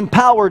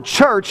Ghost-empowered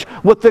church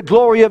with the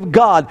glory of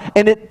God.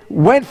 And it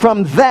went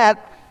from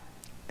that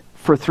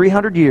for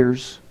 300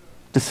 years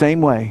the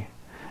same way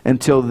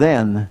until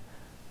then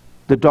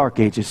the Dark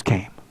Ages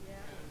came.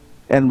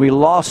 And we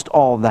lost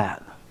all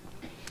that.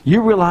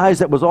 You realize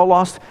that was all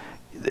lost?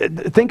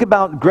 Think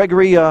about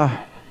Gregory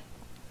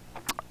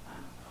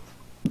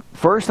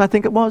first, I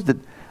think it was,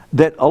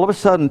 that all of a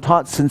sudden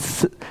taught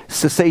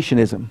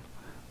cessationism.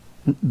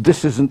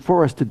 This isn't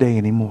for us today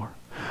anymore.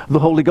 The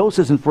Holy Ghost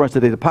isn't for us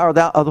today. The power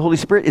of the Holy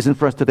Spirit isn't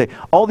for us today.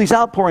 All these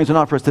outpourings are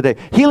not for us today.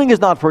 Healing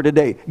is not for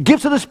today.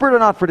 Gifts of the Spirit are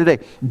not for today.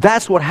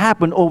 That's what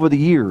happened over the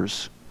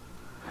years.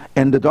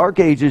 And the Dark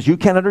Ages, you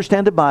can't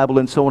understand the Bible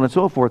and so on and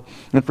so forth.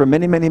 And for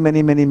many, many,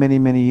 many, many, many,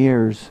 many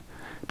years,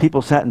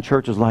 people sat in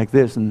churches like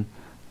this, and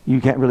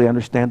you can't really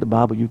understand the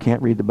Bible. You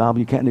can't read the Bible.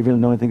 You can't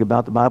even know anything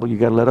about the Bible. You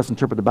got to let us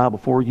interpret the Bible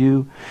for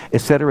you,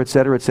 etc.,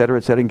 etc., etc.,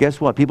 etc. And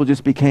guess what? People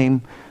just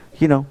became,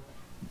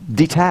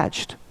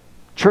 detached.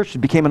 Church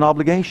became an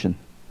obligation,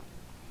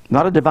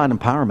 not a divine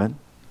empowerment,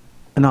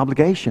 an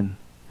obligation.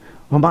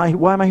 Why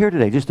am I here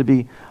today? Just to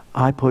be,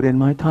 I put in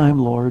my time,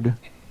 Lord.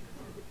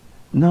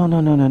 No,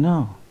 no, no, no,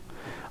 no.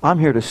 I'm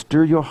here to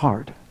stir your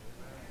heart.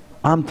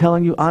 I'm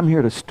telling you, I'm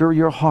here to stir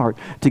your heart,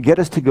 to get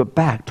us to go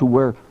back to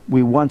where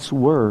we once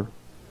were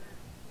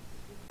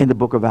in the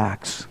book of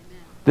Acts.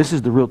 This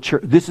is the real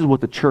church. This is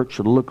what the church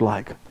should look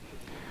like.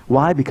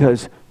 Why?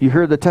 Because you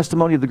heard the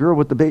testimony of the girl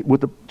with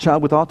the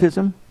child with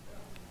autism?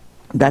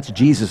 That's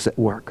Jesus at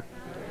work.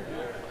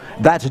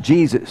 That's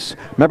Jesus.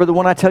 Remember the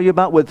one I tell you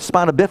about with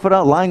spina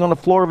bifida, lying on the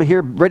floor over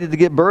here, ready to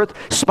give birth?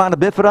 Spina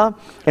bifida,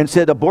 and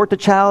said, abort the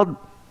child.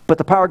 But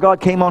the power of God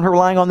came on her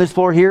lying on this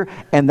floor here,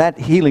 and that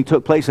healing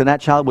took place, and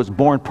that child was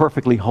born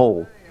perfectly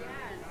whole.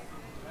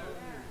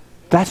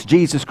 That's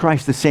Jesus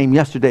Christ, the same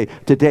yesterday,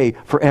 today,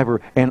 forever,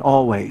 and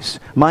always.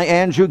 My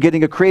Andrew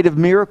getting a creative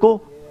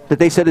miracle that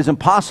they said is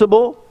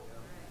impossible.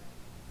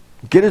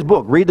 Get his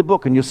book, read the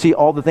book, and you'll see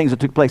all the things that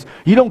took place.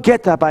 You don't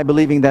get that by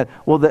believing that,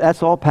 well,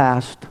 that's all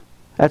past.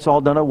 That's all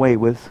done away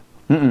with.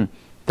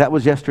 That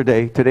was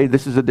yesterday. Today,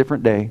 this is a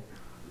different day.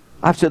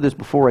 I've said this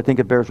before. I think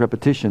it bears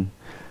repetition.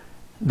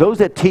 Those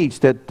that teach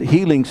that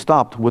healing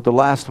stopped with the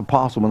last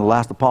apostle, when the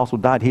last apostle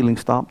died, healing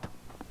stopped.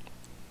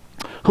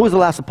 Who was the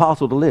last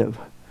apostle to live?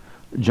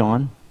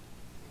 John.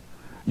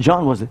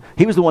 John was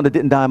the one that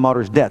didn't die a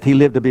martyr's death. He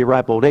lived to be a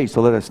ripe old age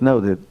to let us know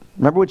that.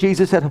 Remember what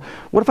Jesus said?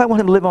 What if I want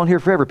him to live on here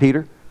forever,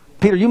 Peter?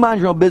 Peter, you mind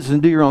your own business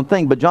and do your own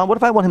thing. But John, what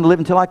if I want him to live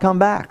until I come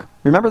back?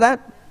 Remember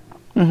that?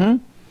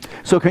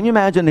 So can you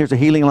imagine there's a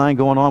healing line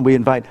going on? We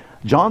invite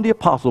John the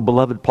Apostle,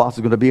 beloved apostle,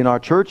 is going to be in our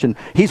church. And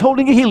he's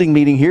holding a healing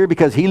meeting here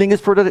because healing is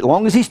for as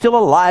long as he's still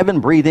alive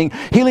and breathing,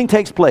 healing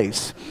takes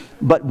place.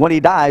 But when he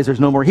dies, there's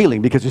no more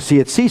healing because you see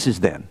it ceases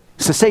then.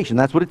 Cessation,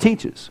 that's what it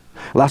teaches.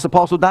 Last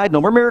apostle died, no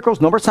more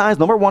miracles, no more signs,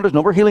 no more wonders,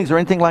 no more healings or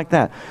anything like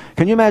that.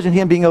 Can you imagine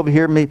him being over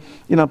here?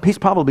 He's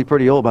probably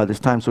pretty old by this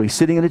time, so he's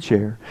sitting in a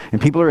chair,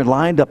 and people are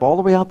lined up all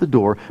the way out the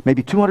door,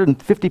 maybe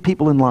 250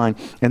 people in line,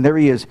 and there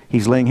he is.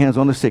 He's laying hands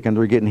on the sick, and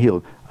they're getting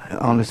healed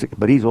on the sick,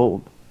 but he's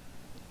old.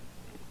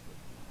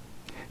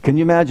 Can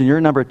you imagine you're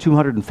number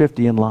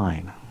 250 in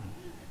line?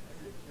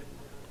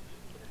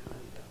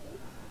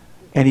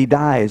 And he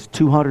dies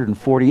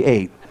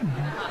 248.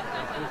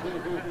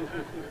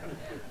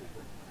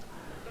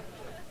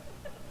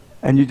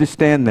 And you just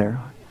stand there.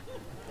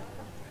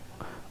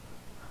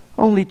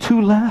 Only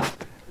 2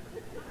 left.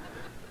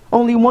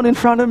 Only 1 in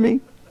front of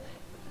me.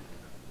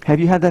 Have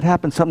you had that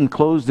happen? Something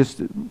closed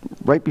just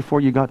right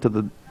before you got to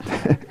the...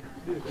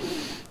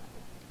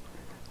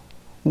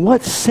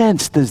 What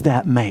sense does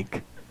that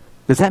make?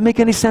 Does that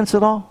make any sense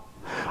at all?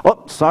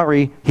 Oh,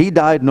 sorry, he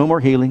died, no more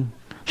healing.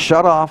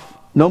 Shut off,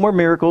 no more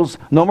miracles,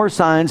 no more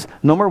signs,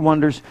 no more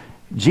wonders.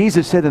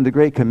 Jesus said in the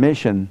Great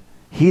Commission,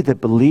 he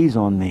that believes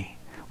on me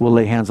will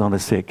lay hands on the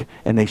sick,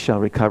 and they shall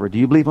recover. Do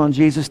you believe on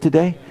Jesus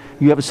today?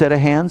 You have a set of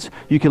hands.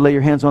 You can lay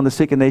your hands on the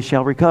sick, and they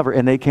shall recover,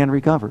 and they can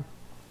recover.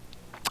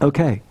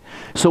 Okay.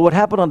 So what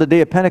happened on the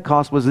day of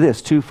Pentecost was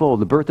this, twofold.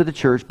 The birth of the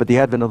church, but the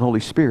advent of the Holy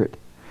Spirit.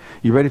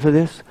 You ready for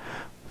this?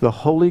 The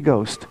Holy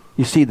Ghost.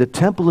 You see, the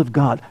temple of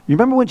God. You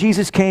remember when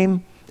Jesus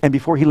came, and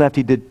before he left,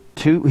 he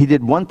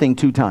did one thing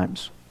 2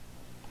 times.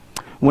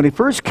 When he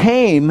first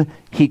came,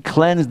 he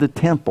cleansed the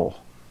temple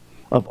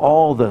of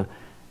all the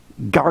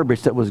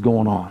garbage that was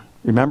going on.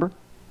 Remember?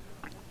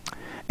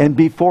 And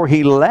before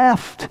he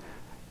left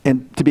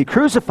and to be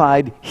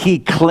crucified, he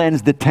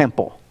cleansed the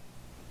temple.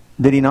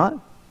 Did he not?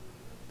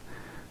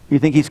 You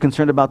think he's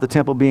concerned about the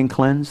temple being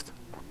cleansed?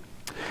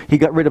 He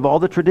got rid of all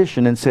the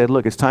tradition and said,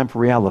 look, it's time for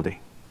reality.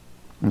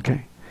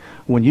 Okay.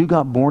 When you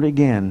got born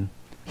again,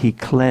 he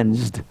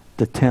cleansed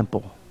the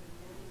temple.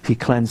 He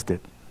cleansed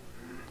it.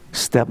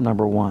 Step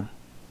number 1.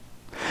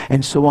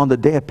 And so on the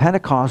day of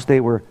Pentecost,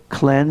 they were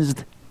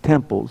cleansed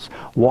temples,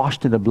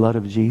 washed in the blood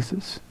of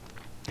Jesus.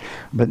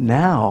 But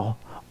now,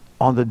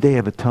 on the Day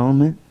of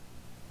Atonement,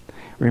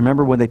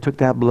 remember when they took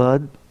that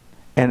blood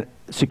and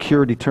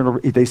secured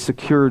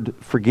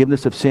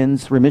forgiveness of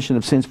sins, remission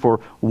of sins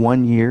for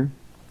 1 year?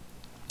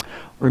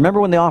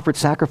 Remember when they offered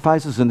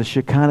sacrifices and the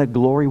Shekinah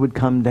glory would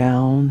come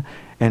down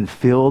and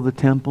fill the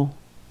temple?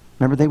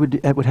 Remember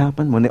that would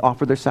happen when they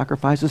offered their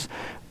sacrifices?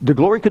 The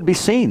glory could be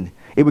seen.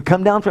 It would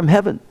come down from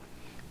heaven.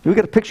 We've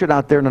got a picture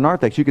out there in the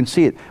narthex. You can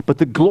see it. But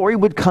the glory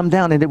would come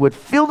down and it would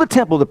fill the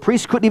temple. The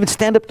priests couldn't even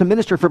stand up to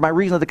minister by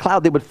reason of the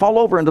cloud. They would fall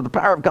over into the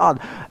power of God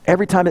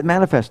every time it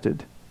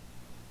manifested.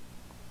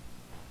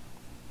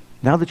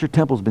 Now that your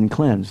temple's been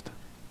cleansed,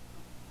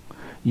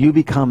 you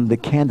become the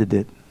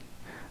candidate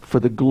for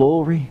the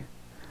glory,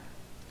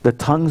 the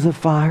tongues of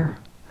fire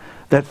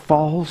that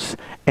falls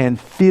and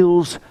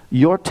fills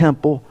your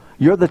temple.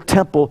 You're the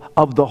temple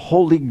of the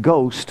Holy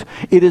Ghost.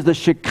 It is the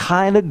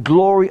Shekinah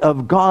glory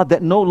of God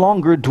that no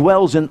longer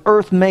dwells in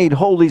earth-made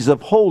holies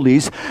of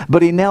holies,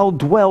 but he now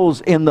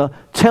dwells in the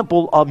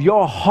temple of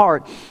your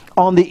heart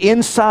on the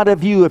inside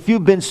of you. If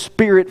you've been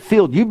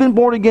Spirit-filled, you've been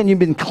born again, you've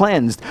been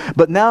cleansed.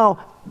 But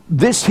now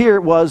this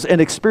here was an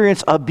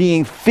experience of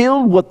being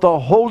filled with the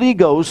Holy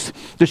Ghost,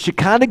 the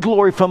Shekinah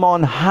glory from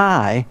on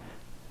high,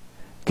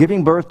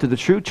 giving birth to the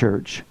true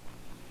church,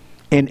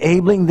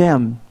 enabling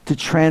them to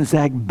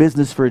transact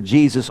business for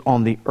Jesus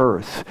on the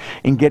earth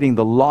and getting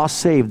the lost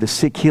saved, the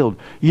sick healed.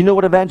 You know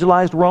what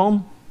evangelized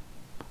Rome?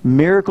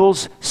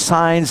 Miracles,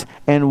 signs,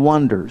 and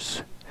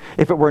wonders.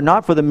 If it were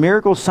not for the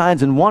miracles,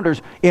 signs, and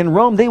wonders, in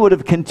Rome they would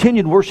have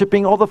continued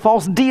worshiping all the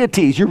false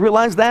deities. You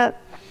realize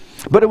that?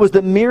 But it was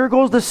the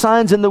miracles, the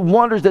signs, and the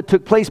wonders that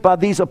took place by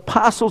these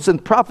apostles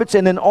and prophets,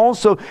 and then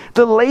also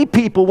the lay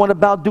people went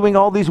about doing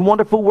all these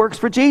wonderful works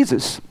for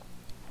Jesus.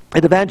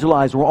 It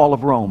evangelized all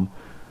of Rome.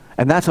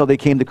 And that's how they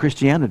came to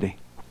Christianity.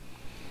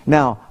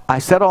 Now, I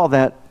said all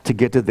that to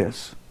get to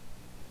this.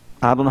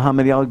 I don't know how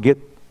many I'll get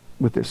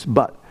with this,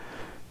 but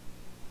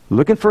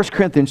look in 1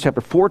 Corinthians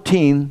chapter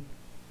 14,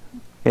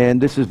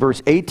 and this is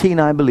verse 18,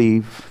 I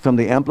believe, from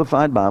the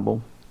Amplified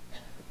Bible.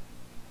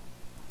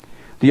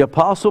 The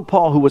Apostle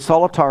Paul, who was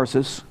Saul of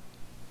Tarsus,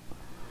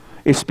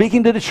 is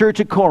speaking to the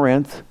church at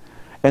Corinth,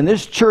 and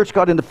this church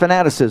got into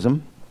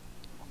fanaticism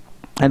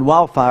and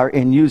wildfire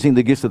in using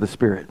the gifts of the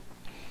Spirit.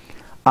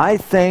 I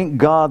thank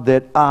God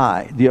that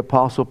I, the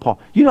Apostle Paul,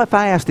 if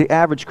I asked the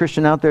average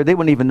Christian out there, they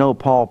wouldn't even know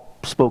Paul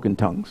spoke in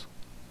tongues.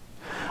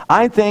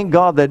 I thank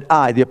God that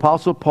I, the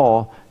Apostle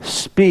Paul,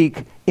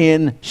 speak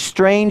in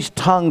strange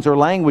tongues or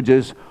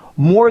languages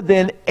more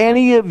than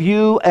any of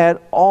you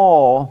at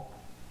all,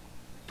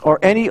 or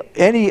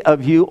any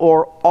of you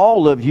or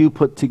all of you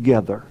put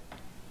together.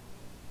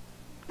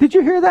 Did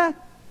you hear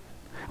that?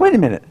 Wait a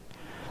minute.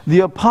 The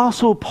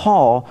Apostle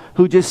Paul,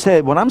 who just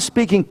said, when I'm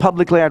speaking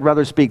publicly, I'd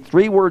rather speak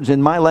 3 words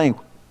in my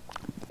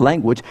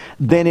language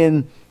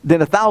than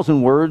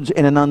 1,000 words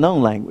in an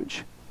unknown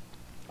language.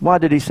 Why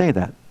did he say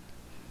that?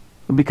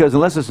 Because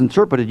unless it's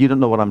interpreted, you don't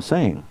know what I'm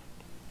saying.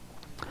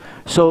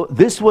 So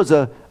this was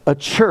a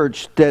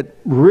church that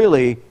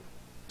really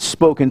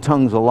spoke in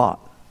tongues a lot.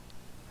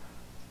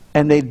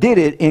 And they did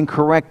it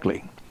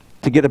incorrectly.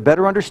 To get a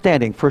better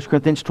understanding, 1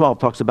 Corinthians 12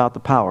 talks about the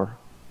power,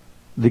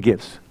 the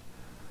gifts.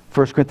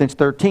 1 Corinthians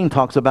 13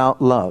 talks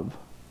about love.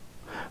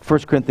 1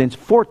 Corinthians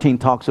 14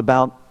 talks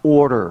about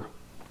order.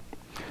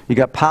 You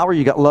got power,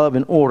 you got love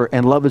and order,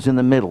 and love is in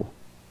the middle.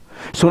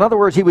 So in other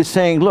words, he was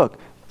saying, look,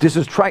 this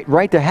is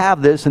right to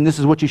have this, and this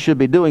is what you should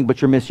be doing,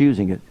 but you're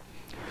misusing it.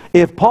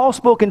 If Paul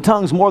spoke in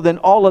tongues more than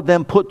all of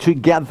them put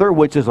together,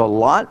 which is a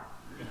lot,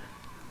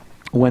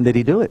 when did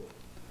he do it?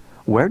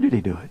 Where did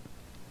he do it?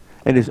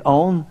 In his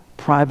own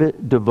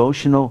private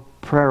devotional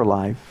prayer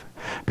life.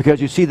 Because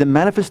you see, the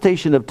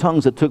manifestation of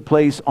tongues that took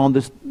place on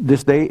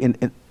this day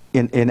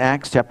in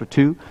Acts chapter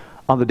 2,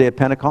 on the day of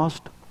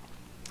Pentecost,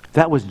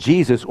 that was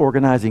Jesus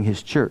organizing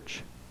his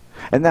church.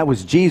 And that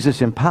was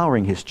Jesus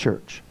empowering his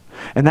church.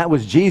 And that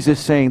was Jesus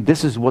saying,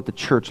 this is what the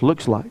church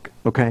looks like.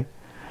 Okay?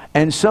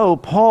 And so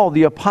Paul,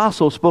 the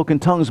apostle, spoke in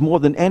tongues more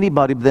than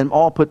anybody, them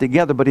all put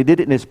together, but he did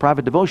it in his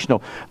private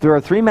devotional. There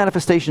are 3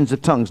 manifestations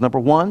of tongues. Number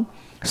 1,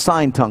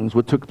 sign tongues,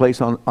 what took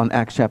place on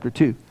Acts chapter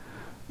 2.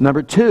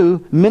 Number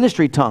 2,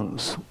 ministry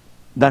tongues.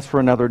 That's for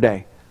another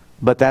day.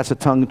 But that's a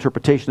tongue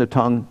interpretation of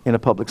tongue in a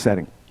public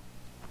setting.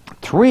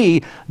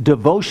 3,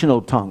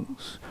 devotional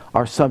tongues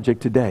are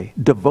subject today.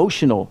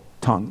 Devotional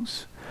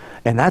tongues.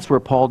 And that's where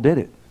Paul did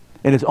it.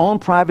 In his own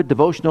private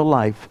devotional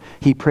life,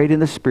 he prayed in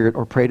the Spirit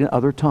or prayed in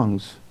other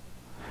tongues.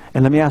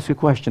 And let me ask you a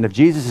question. If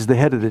Jesus is the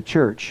head of the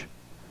church,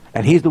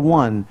 and he's the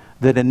one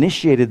that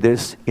initiated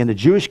this in the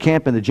Jewish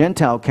camp and the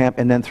Gentile camp,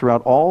 and then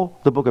throughout all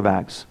the book of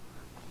Acts,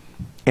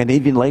 and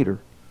even later,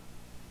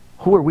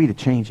 who are we to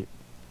change it?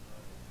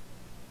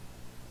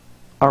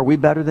 Are we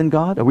better than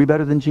God? Are we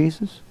better than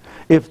Jesus?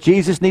 If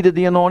Jesus needed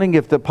the anointing,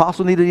 if the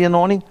apostle needed the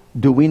anointing,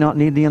 do we not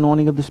need the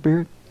anointing of the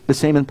Spirit? The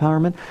same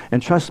empowerment?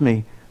 And trust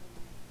me,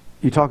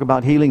 you talk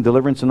about healing,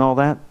 deliverance, and all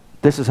that,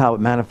 this is how it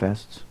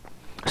manifests.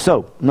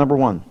 So, number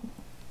 1.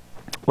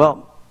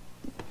 Well,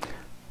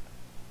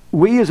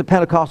 we as a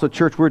Pentecostal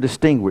church, we're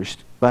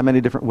distinguished by many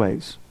different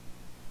ways.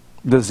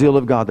 The zeal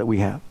of God that we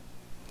have.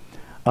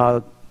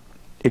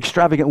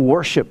 Extravagant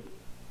worship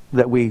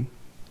that we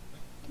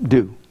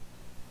do.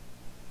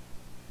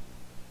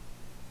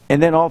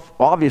 And then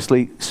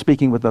obviously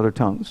speaking with other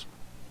tongues.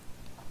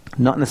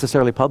 Not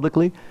necessarily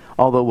publicly,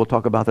 although we'll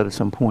talk about that at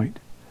some point.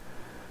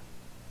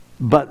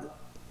 But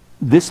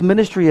this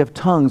ministry of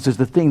tongues is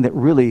the thing that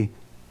really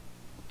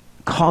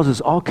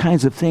causes all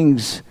kinds of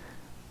things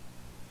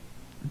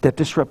that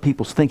disrupt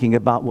people's thinking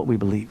about what we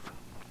believe.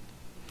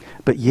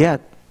 But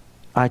yet,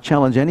 I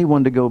challenge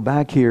anyone to go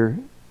back here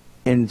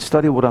and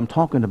study what I'm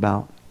talking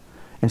about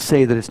and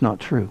say that it's not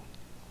true.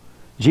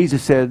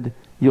 Jesus said,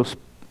 you'll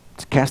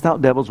cast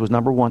out devils was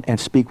number 1, and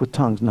speak with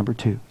tongues, number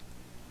 2.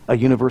 A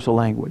universal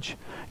language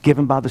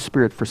given by the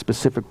Spirit for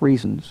specific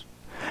reasons.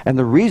 And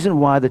the reason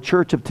why the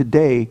church of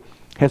today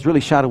has really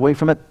shied away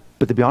from it,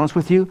 but to be honest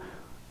with you,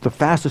 the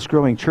fastest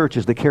growing church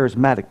is the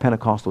charismatic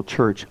Pentecostal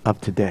church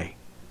of today.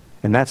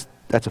 And that's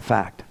a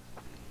fact.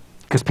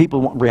 Because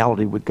people want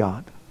reality with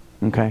God.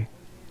 Okay?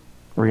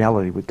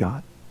 Reality with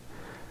God.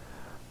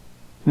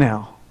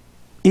 Now,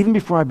 even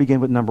before I begin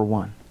with number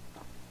 1,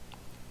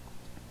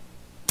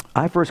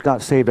 I first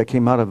got saved, I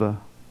came out of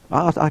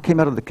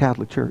the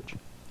Catholic Church.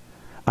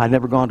 I'd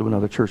never gone to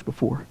another church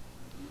before.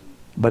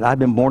 But I've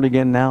been born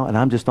again now, and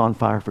I'm just on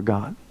fire for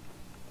God.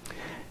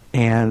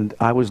 And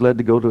I was led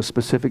to go to a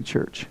specific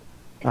church.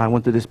 I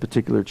went to this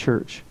particular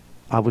church.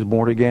 I was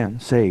born again,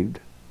 saved.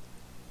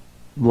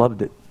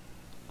 Loved it.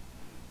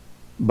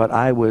 But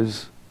I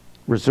was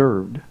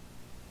reserved.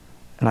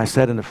 And I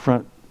sat in the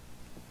front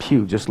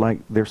pew, just like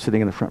they're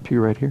sitting in the front pew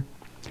right here.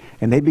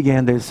 And they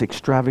began this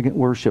extravagant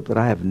worship that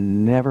I have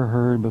never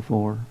heard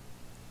before.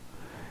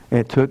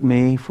 It took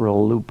me for a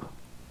loop.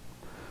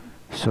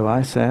 So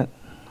I sat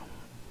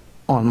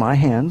on my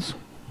hands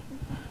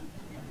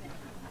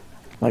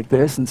like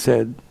this and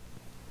said,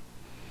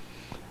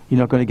 you're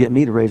not going to get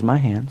me to raise my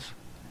hands.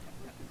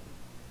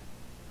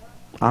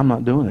 I'm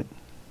not doing it.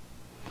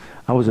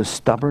 I was as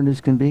stubborn as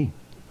can be.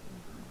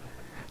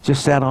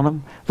 Just sat on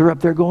them. They're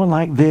up there going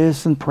like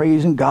this and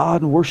praising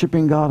God and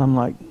worshiping God. I'm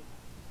like,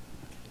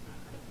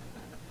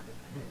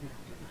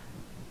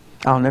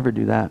 I'll never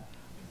do that.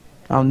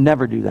 I'll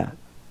never do that.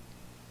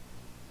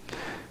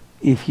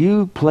 If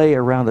you play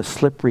around a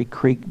slippery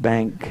creek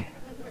bank,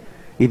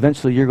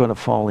 eventually you're going to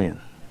fall in.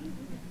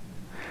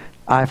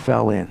 I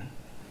fell in.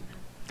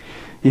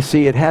 You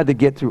see, it had to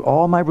get through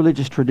all my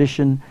religious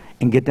tradition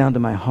and get down to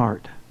my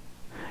heart.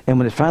 And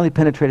when it finally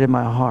penetrated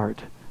my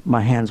heart,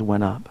 my hands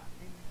went up.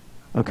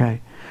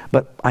 Okay?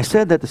 But I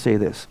said that to say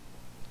this.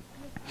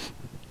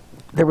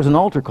 There was an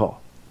altar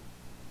call.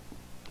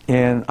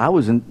 And I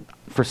was,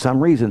 for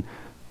some reason,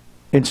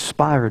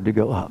 inspired to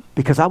go up.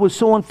 Because I was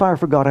so on fire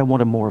for God, I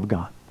wanted more of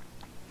God.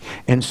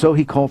 And so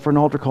he called for an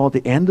altar call at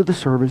the end of the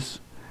service.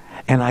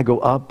 And I go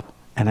up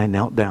and I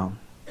knelt down.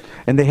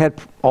 And they had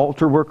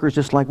altar workers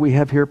just like we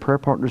have here, prayer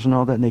partners and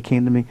all that. And they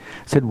came to me,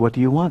 said, what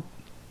do you want?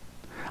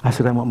 I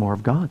said, I want more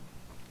of God.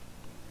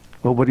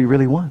 Well, what do you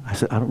really want? I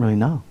said, I don't really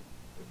know.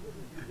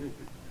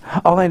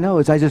 All I know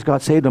is I just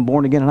got saved and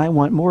born again, and I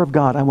want more of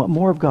God. I want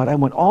more of God. I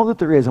want all that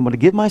there is. I'm going to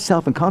give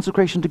myself in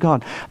consecration to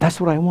God.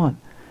 That's what I want.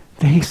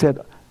 Then he said,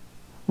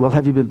 well,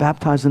 have you been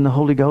baptized in the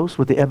Holy Ghost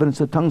with the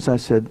evidence of tongues? I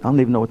said, I don't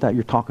even know what that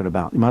you're talking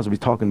about. You might as well be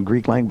talking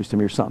Greek language to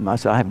me or something. I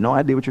said, I have no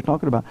idea what you're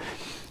talking about.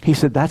 He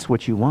said, that's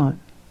what you want.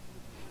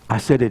 I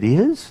said, it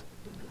is?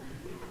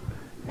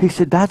 He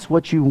said, that's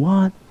what you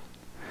want.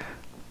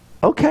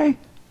 Okay.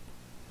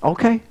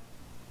 Okay.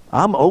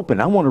 I'm open.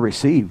 I want to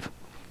receive.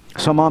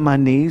 So I'm on my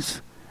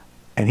knees,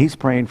 and he's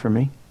praying for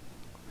me,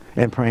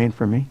 and praying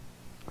for me,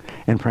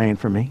 and praying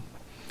for me.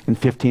 And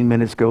 15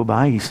 minutes go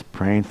by, he's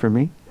praying for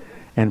me,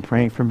 and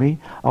praying for me.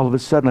 All of a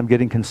sudden, I'm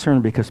getting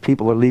concerned because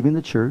people are leaving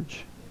the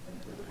church.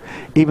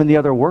 Even the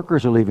other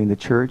workers are leaving the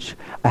church.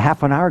 A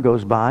half an hour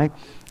goes by,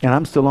 and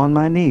I'm still on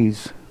my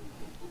knees.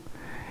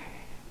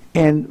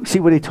 And see,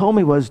 what he told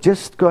me was,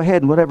 just go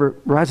ahead and whatever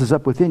rises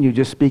up within you,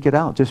 just speak it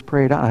out. Just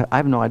pray it out. I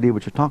have no idea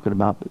what you're talking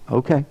about, but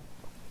okay.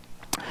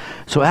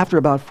 So after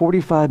about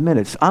 45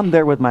 minutes, I'm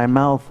there with my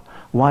mouth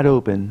wide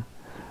open,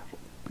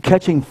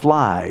 catching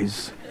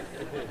flies,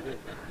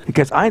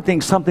 because I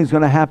think something's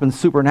going to happen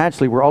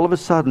supernaturally where all of a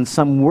sudden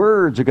some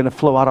words are going to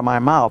flow out of my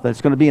mouth, and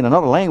it's going to be in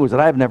another language that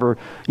I've never,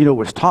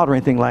 was taught or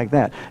anything like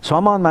that. So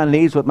I'm on my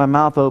knees with my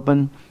mouth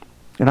open,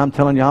 and I'm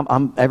telling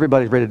you,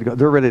 everybody's ready to go.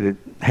 They're ready to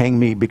hang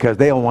me because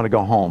they all want to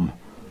go home.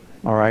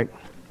 All right?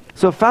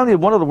 So finally,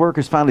 one of the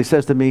workers finally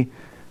says to me,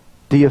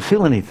 do you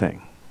feel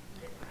anything?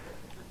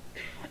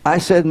 I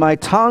said, my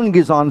tongue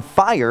is on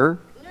fire.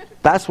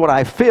 That's what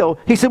I feel.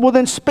 He said, well,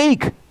 then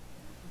speak.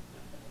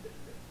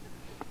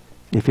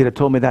 If he'd have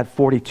told me that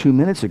 42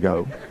 minutes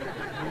ago,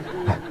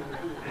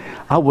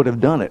 I would have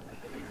done it.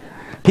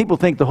 People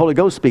think the Holy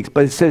Ghost speaks,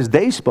 but it says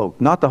they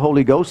spoke, not the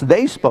Holy Ghost.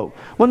 They spoke.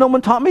 Well, no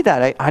one taught me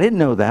that. I didn't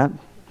know that.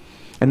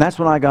 And that's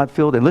when I got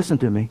filled. And listen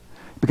to me.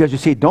 Because you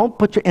see, don't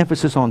put your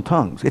emphasis on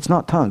tongues. It's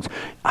not tongues.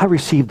 I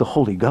received the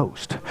Holy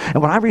Ghost.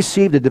 And when I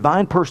received the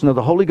divine person of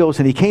the Holy Ghost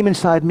and he came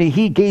inside me,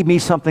 he gave me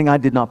something I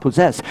did not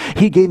possess.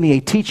 He gave me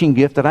a teaching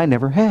gift that I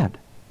never had.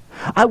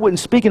 I wouldn't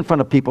speak in front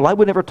of people. I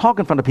would never talk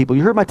in front of people.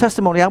 You heard my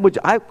testimony.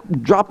 I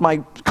dropped my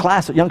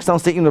class at Youngstown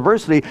State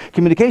University,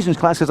 communications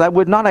class, because I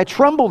would not. I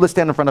trembled to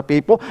stand in front of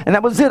people, and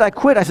that was it. I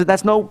quit. I said,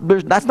 that's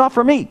not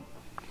for me.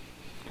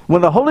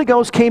 When the Holy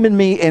Ghost came in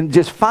me and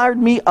just fired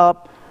me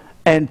up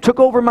and took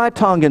over my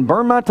tongue and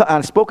burned my tongue,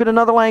 I spoke in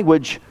another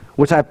language,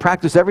 which I've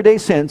practiced every day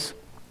since,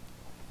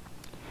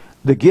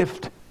 the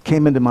gift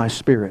came into my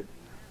spirit.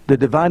 The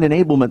divine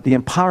enablement, the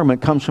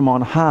empowerment comes from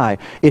on high.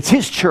 It's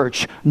his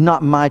church,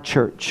 not my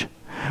church.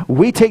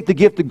 We take the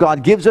gift that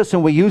God gives us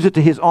and we use it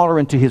to his honor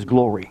and to his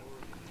glory.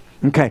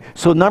 Okay,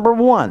 so number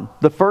one,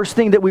 the first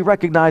thing that we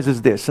recognize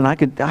is this, and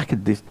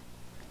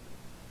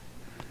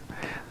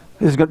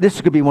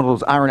this could be one of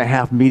those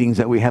hour-and-a-half meetings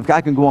that we have.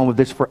 I can go on with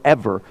this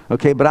forever,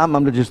 okay, but I'm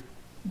going to just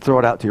throw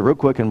it out to you real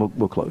quick and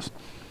we'll close.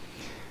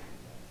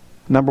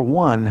 Number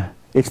one,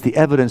 it's the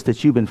evidence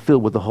that you've been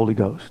filled with the Holy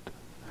Ghost.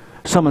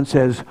 Someone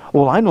says,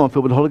 well, I know I'm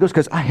filled with the Holy Ghost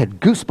because I had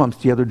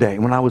goosebumps the other day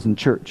when I was in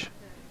church.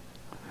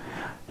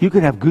 You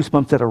could have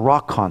goosebumps at a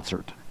rock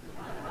concert.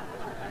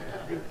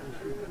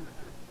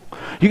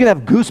 You can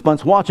have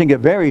goosebumps watching a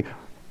very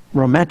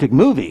romantic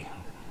movie.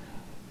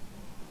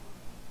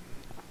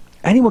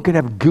 Anyone can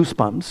have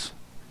goosebumps.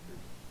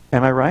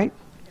 Am I right?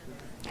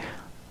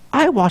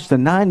 I watched a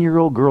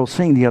 9-year-old girl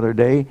sing the other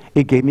day.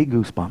 It gave me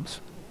goosebumps.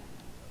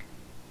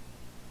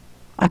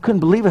 I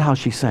couldn't believe it how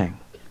she sang.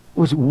 It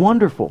was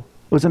wonderful.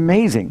 It was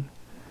amazing.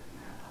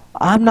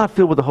 I'm not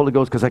filled with the Holy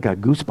Ghost because I got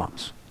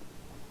goosebumps.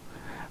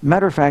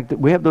 Matter of fact,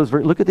 we have those.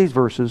 Look at these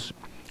verses.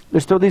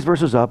 Let's throw these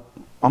verses up.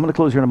 I'm going to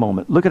close here in a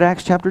moment. Look at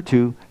Acts chapter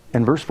 2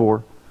 and verse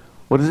 4.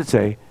 What does it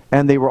say?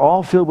 And they were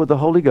all filled with the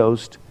Holy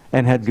Ghost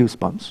and had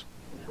goosebumps.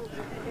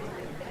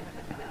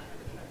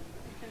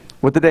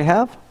 What did they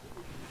have?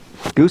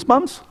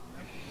 Goosebumps?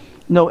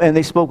 No, and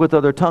they spoke with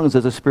other tongues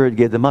as the Spirit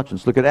gave them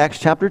utterance. Look at Acts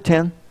chapter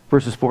 10,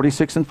 verses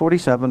 46 and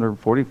 47, or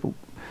 44.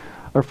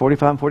 Or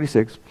 45 and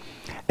 46.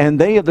 And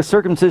they of the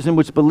circumcision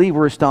which believed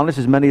were astonished,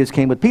 as many as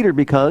came with Peter,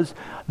 because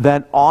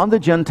that on the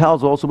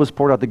Gentiles also was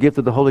poured out the gift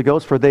of the Holy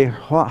Ghost, for they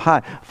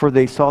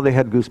saw they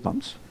had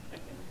goosebumps.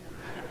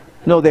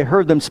 No, they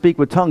heard them speak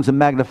with tongues and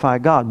magnify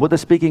God. What does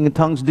speaking in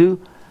tongues do?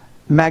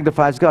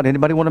 Magnifies God.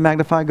 Anybody want to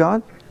magnify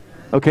God?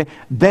 Okay.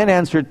 Then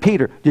answered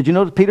Peter. Did you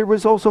know that Peter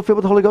was also filled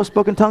with the Holy Ghost,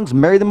 spoke in tongues?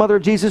 Mary, the mother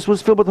of Jesus,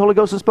 was filled with the Holy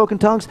Ghost and spoke in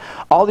tongues.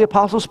 All the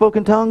apostles spoke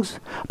in tongues.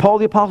 Paul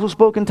the apostle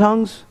spoke in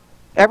tongues.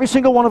 Every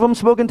single one of them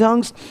spoke in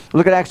tongues.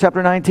 Look at Acts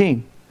chapter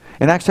 19.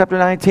 In Acts chapter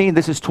 19,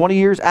 this is 20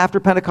 years after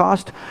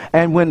Pentecost,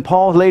 and when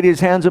Paul laid his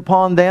hands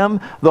upon them,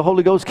 the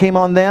Holy Ghost came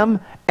on them,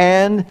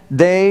 and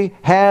they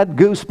had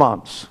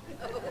goosebumps.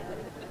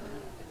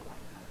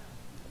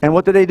 And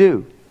what did they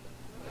do?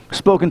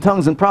 Spoke in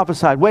tongues and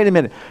prophesied. Wait a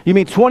minute. You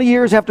mean 20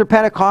 years after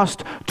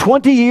Pentecost,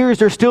 20 years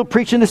they're still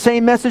preaching the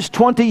same message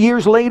 20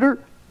 years later?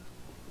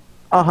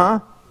 Uh-huh.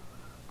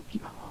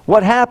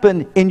 What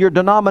happened in your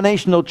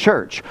denominational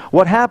church?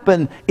 What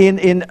happened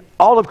in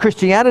all of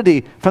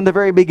Christianity from the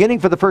very beginning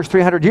for the first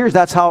 300 years?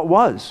 That's how it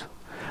was.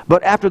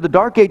 But after the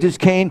Dark Ages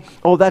came,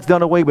 oh, that's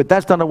done away with,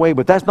 that's done away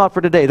with, that's not for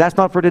today, that's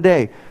not for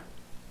today.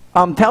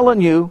 I'm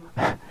telling you,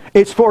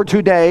 it's for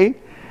today.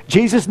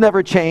 Jesus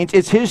never changed.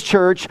 It's His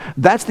church.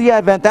 That's the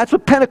Advent. That's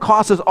what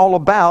Pentecost is all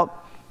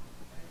about.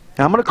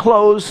 And I'm going to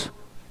close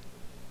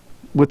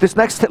with this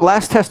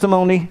last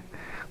testimony.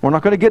 We're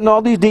not going to get into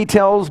all these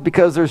details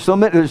because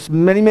there's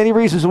many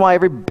reasons why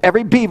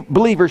every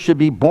believer should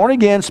be born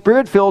again,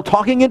 Spirit-filled,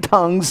 talking in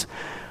tongues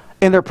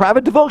in their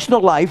private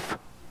devotional life,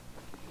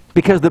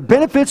 because the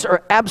benefits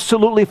are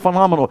absolutely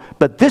phenomenal.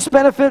 But this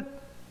benefit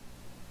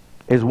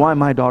is why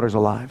my daughter's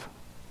alive.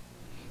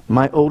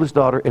 My oldest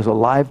daughter is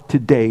alive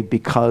today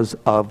because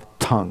of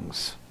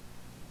tongues.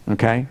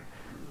 Okay?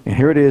 And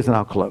here it is, and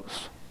I'll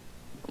close.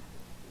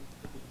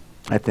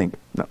 I think.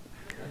 No.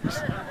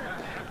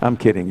 I'm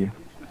kidding you.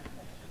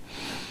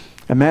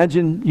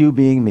 Imagine you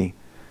being me.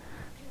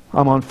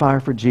 I'm on fire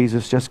for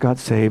Jesus, just got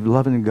saved,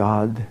 loving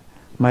God.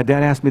 My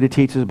dad asked me to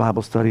teach his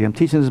Bible study. I'm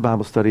teaching his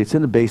Bible study. It's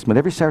in the basement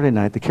every Saturday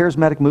night. The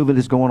charismatic movement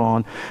is going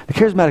on. The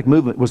charismatic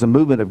movement was a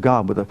movement of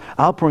God with an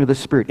outpouring of the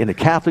Spirit. In the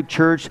Catholic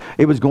Church,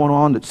 it was going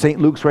on at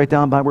St. Luke's right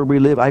down by where we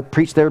live. I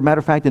preached there, matter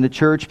of fact, in the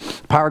church.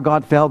 Power of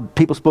God fell.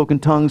 People spoke in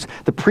tongues.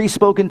 The priests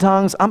spoke in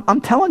tongues. I'm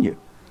telling you.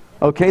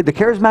 Okay, the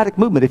charismatic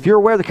movement. If you're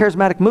aware of the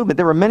charismatic movement,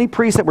 there were many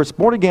priests that were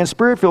born again,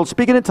 Spirit-filled,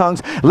 speaking in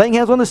tongues, laying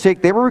hands on the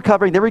sick. They were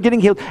recovering. They were getting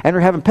healed. And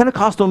they're having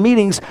Pentecostal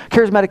meetings,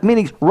 charismatic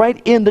meetings,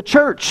 right in the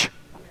church.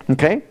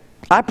 Okay?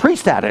 I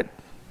preached at it.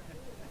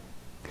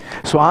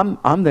 So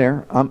I'm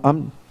there.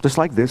 I'm just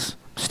like this,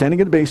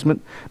 standing in the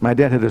basement. My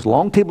dad had this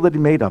long table that he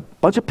made, a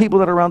bunch of people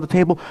that are around the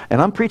table,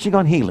 and I'm preaching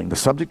on healing, the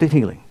subject of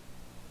healing.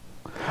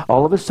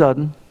 All of a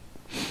sudden,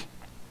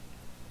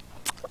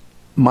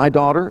 my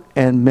daughter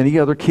and many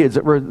other kids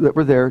that were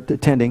there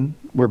attending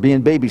were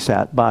being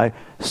babysat by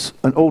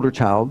an older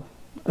child,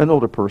 an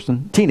older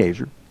person,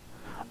 teenager,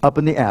 up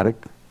in the attic.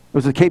 It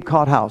was a Cape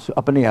Cod house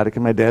up in the attic,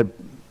 and my dad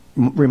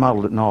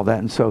remodeled it and all that.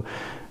 And so,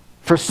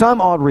 for some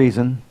odd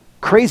reason,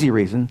 crazy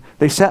reason,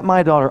 they sat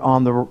my daughter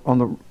on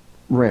the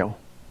rail.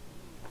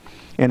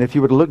 And if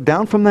you were to look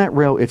down from that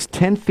rail, it's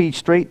 10 feet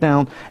straight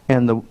down,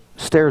 and the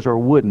stairs are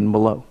wooden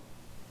below.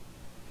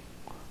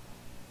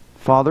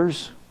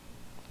 Fathers,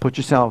 put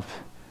yourself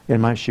in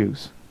my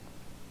shoes.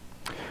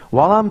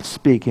 While I'm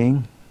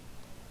speaking,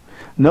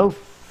 no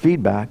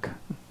feedback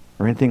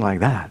or anything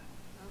like that,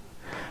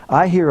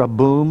 I hear a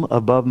boom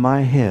above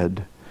my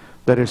head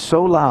that is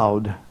so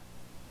loud.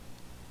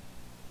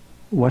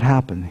 What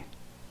happened?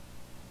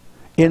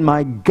 In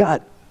my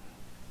gut,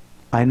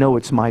 I know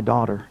it's my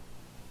daughter,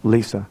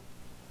 Lisa.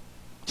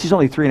 She's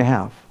only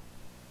 3.5.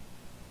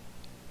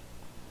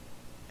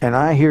 And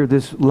I hear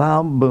this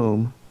loud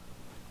boom,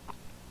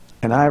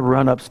 and I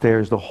run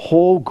upstairs. The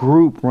whole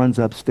group runs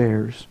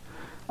upstairs.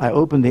 I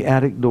open the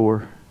attic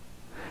door,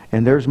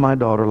 and there's my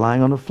daughter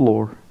lying on the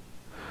floor,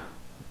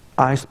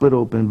 eyes split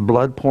open,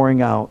 blood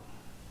pouring out.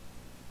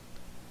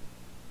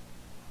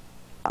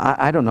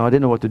 I don't know. I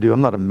didn't know what to do. I'm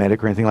not a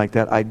medic or anything like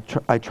that.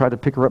 I tried to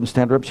pick her up and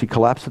stand her up. She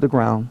collapsed to the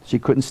ground. She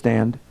couldn't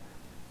stand.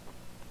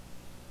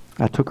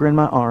 I took her in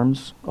my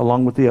arms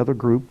along with the other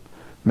group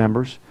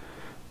members,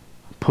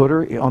 put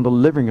her on the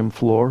living room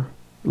floor,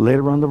 laid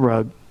her on the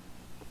rug.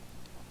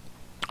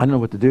 I don't know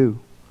what to do.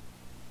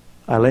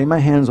 I lay my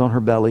hands on her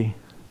belly,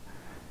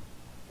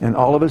 and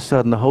all of a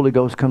sudden the Holy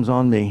Ghost comes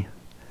on me,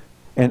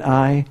 and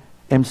I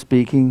am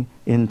speaking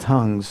in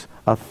tongues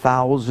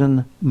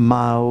 1,000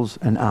 miles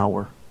an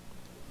hour.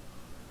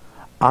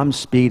 I'm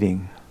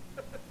speeding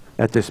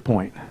at this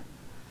point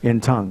in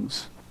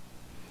tongues.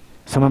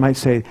 Someone might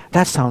say,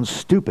 that sounds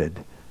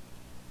stupid.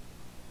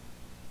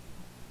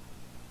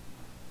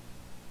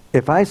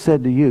 If I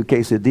said to you,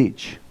 que se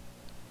dice,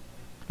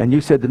 and you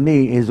said to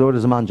me,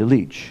 Izordas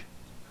Manjalich,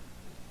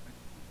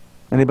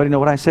 anybody know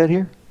what I said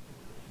here?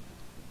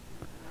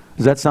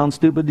 Does that sound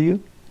stupid to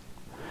you?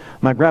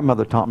 My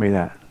grandmother taught me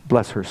that.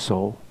 Bless her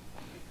soul.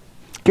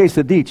 Que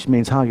se dice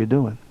means how you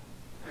doing.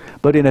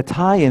 But in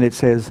Italian it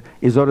says,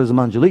 Izordas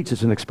Manjalich.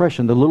 It's an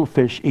expression, the little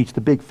fish eats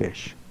the big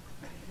fish.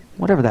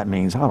 Whatever that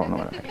means, I don't know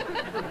what it means.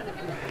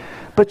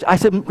 But I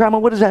said, Grandma,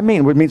 what does that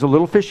mean? It means the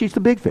little fish eats the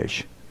big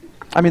fish.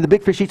 I mean, the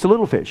big fish eats the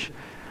little fish.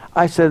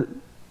 I said,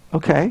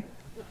 okay.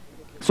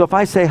 So if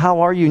I say,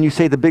 how are you, and you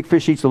say the big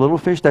fish eats the little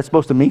fish, that's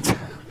supposed to mean?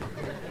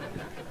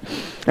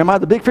 Am I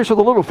the big fish or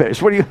the little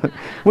fish?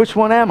 Which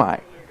one am I?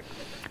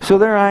 So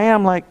there I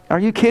am like, are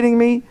you kidding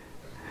me?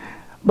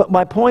 But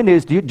my point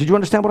is, did you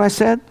understand what I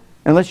said?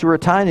 Unless you were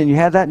Italian and you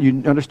had that and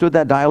you understood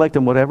that dialect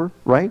and whatever,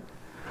 right?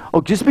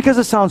 Oh, just because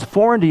it sounds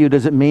foreign to you,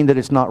 does it mean that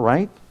it's not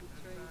right?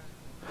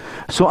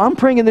 So I'm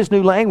praying in this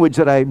new language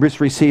that I just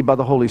received by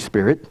the Holy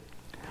Spirit.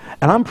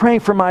 And I'm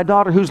praying for my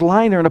daughter who's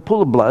lying there in a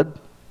pool of blood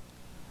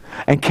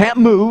and can't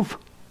move.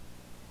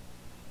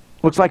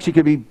 Looks like she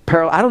could be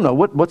paralyzed. I don't know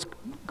what's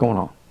going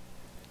on.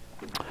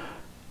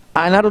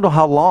 And I don't know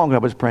how long I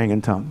was praying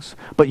in tongues.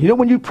 But you know,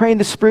 when you pray in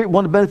the Spirit,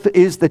 one of the benefits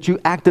is that you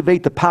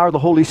activate the power of the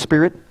Holy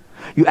Spirit.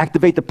 You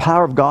activate the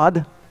power of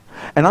God.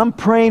 And I'm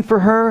praying for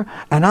her,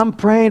 and I'm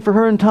praying for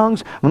her in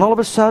tongues. And all of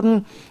a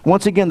sudden,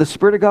 once again, the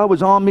Spirit of God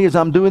was on me as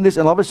I'm doing this.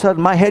 And all of a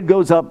sudden, my head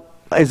goes up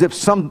as if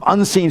some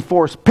unseen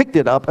force picked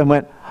it up and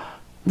went,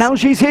 now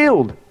she's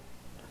healed.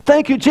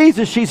 Thank you,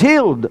 Jesus, she's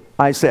healed,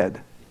 I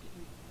said.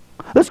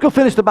 Let's go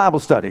finish the Bible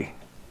study.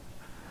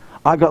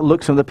 I got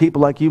looks from the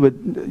people like you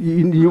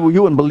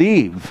wouldn't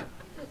believe.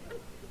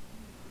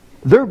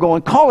 They're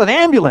going, call an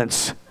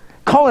ambulance.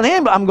 Call an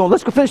ambulance. I'm going,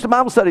 let's go finish the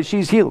Bible study.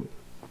 She's healed.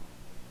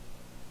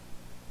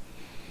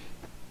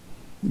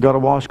 Got a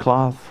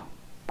washcloth,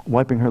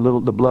 wiping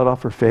the blood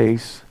off her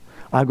face.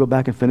 I go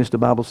back and finish the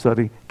Bible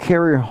study,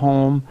 carry her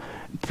home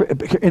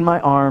in my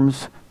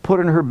arms, put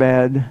her in her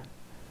bed.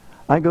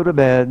 I go to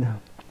bed.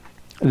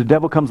 The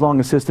devil comes along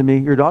and says to me,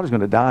 your daughter's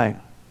going to die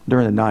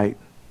during the night.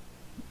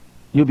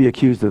 You'll be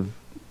accused of,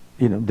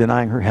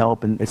 denying her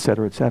help, and et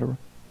cetera, et cetera.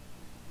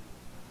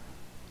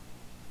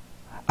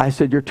 I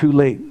said, you're too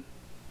late,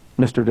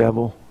 Mr.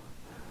 Devil,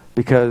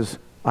 because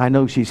I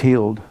know she's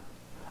healed.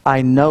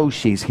 I know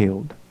she's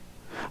healed.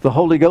 The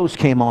Holy Ghost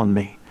came on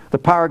me. The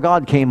power of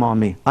God came on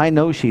me. I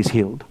know she's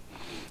healed.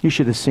 You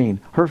should have seen.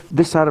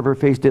 This side of her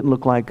face didn't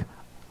look like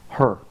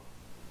her.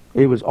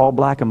 It was all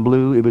black and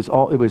blue. It was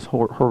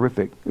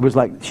horrific. It was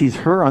like she's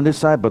her on this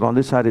side, but on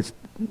this side it's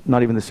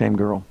not even the same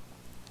girl.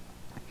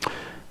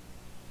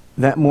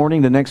 That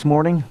morning, the next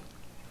morning,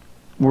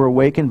 we're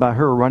awakened by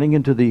her running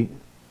into the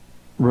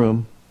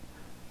room.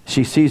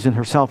 She sees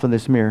herself in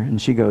this mirror,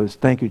 and she goes,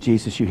 thank you,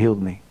 Jesus, you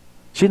healed me.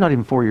 She's not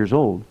even 4 years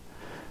old.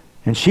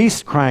 And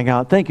she's crying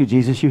out, thank you,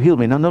 Jesus, you healed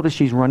me. Now notice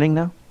she's running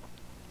now.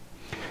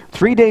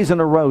 3 days in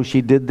a row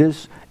she did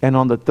this, and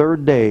on the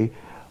third day,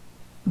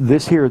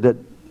 this here that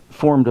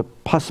formed a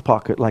pus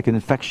pocket, like an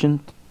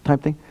infection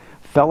type thing,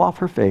 fell off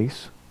her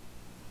face.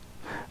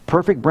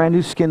 Perfect brand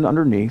new skin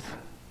underneath.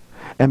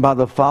 And by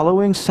the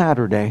following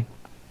Saturday,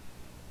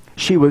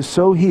 she was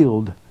so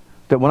healed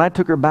that when I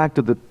took her back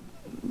to the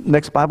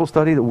next Bible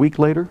study a week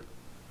later,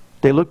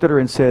 they looked at her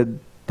and said,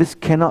 this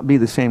cannot be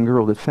the same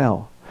girl that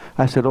fell.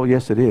 I said, oh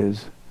yes it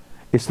is.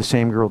 It's the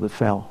same girl that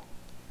fell.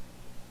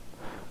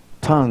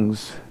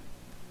 Tongues,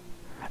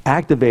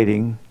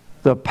 activating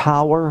the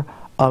power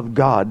of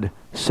God,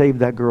 saved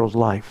that girl's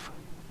life.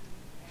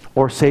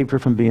 Or saved her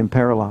from being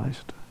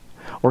paralyzed.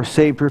 Or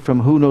saved her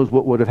from who knows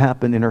what would have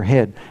happened in her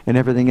head and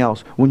everything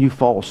else when you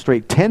fall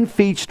straight 10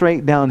 feet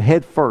straight down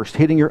head first,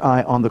 hitting your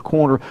eye on the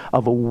corner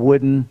of a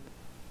wooden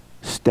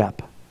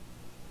step.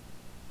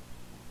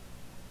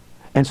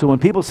 And so when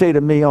people say to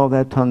me, oh,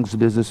 that tongues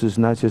business is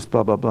not just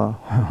blah, blah, blah.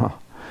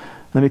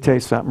 Let me tell you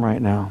something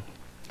right now.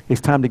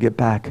 It's time to get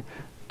back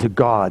to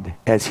God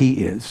as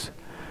He is.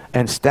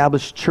 And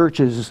establish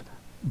churches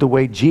the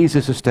way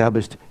Jesus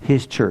established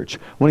His church.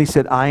 When He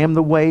said, I am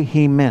the way,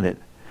 He meant it.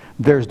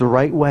 There's the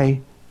right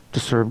way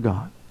to serve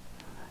God.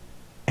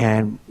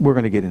 And we're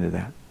going to get into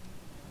that.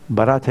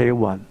 But I'll tell you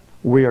what,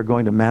 we are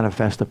going to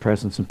manifest the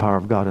presence and power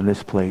of God in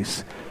this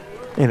place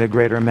in a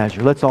greater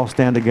measure. Let's all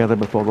stand together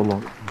before the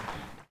Lord.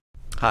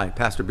 Hi,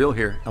 Pastor Bill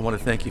here. I want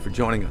to thank you for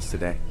joining us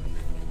today.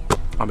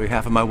 On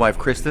behalf of my wife,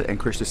 Krista, and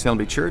Christian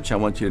Assembly Church, I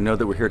want you to know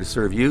that we're here to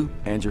serve you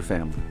and your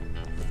family.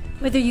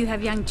 Whether you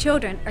have young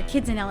children or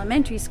kids in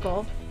elementary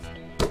school,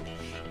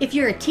 if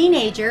you're a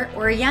teenager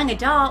or a young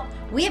adult,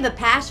 we have a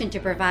passion to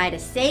provide a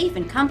safe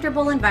and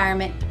comfortable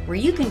environment where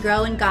you can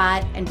grow in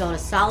God and build a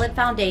solid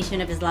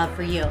foundation of His love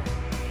for you.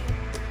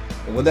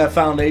 And with that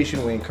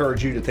foundation, we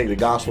encourage you to take the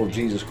gospel of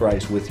Jesus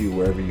Christ with you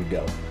wherever you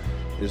go.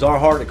 It is our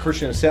heart at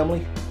Christian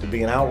Assembly to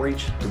be an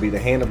outreach, to be the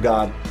hand of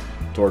God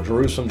to our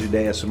Jerusalem,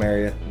 Judea,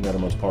 Samaria, and the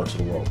uttermost parts of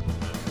the world.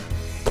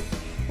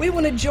 We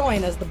want to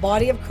join as the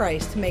body of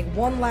Christ to make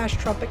one last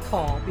trumpet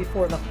call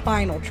before the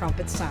final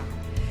trumpet sound,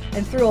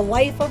 and through a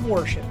life of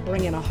worship,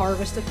 bring in a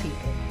harvest of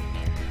people.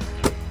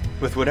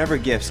 With whatever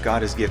gifts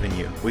God has given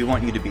you, we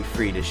want you to be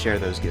free to share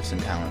those gifts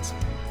and talents.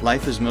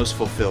 Life is most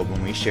fulfilled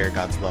when we share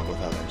God's love with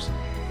others.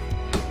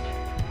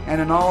 And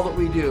in all that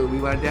we do,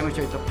 we want to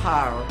demonstrate the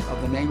power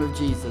of the name of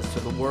Jesus to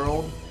the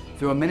world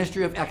through a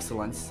ministry of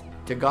excellence,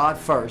 to God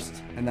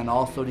first, and then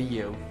also to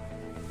you.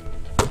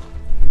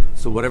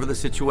 So whatever the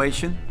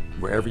situation,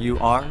 wherever you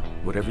are,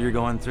 whatever you're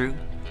going through,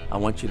 I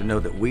want you to know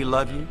that we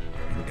love you,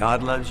 and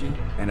God loves you,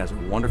 and has a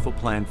wonderful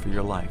plan for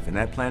your life. And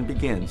that plan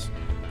begins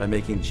by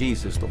making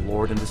Jesus the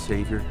Lord and the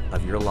Savior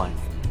of your life.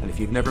 And if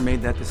you've never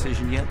made that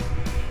decision yet,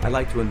 I'd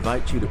like to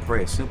invite you to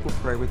pray a simple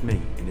prayer with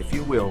me. And if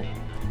you will,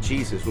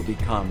 Jesus will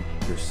become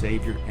your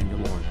Savior and your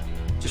Lord.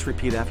 Just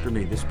repeat after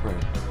me this prayer.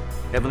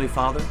 Heavenly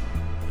Father,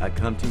 I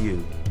come to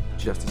you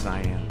just as I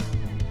am.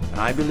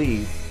 And I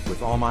believe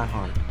with all my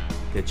heart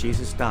that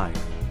Jesus died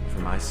for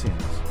my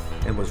sins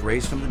and was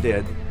raised from the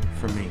dead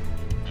for me.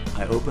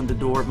 I open the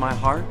door of my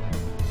heart.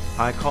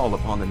 I call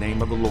upon the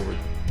name of the Lord.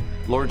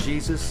 Lord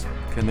Jesus,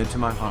 come into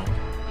my heart.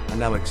 I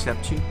now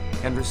accept you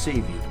and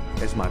receive you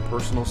as my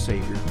personal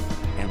Savior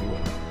and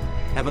Lord.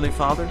 Heavenly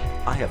Father,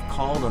 I have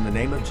called on the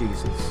name of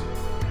Jesus.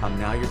 I'm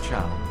now your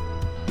child.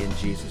 In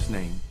Jesus'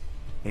 name,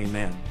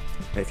 amen.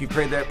 Now, if you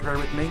prayed that prayer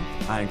with me,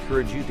 I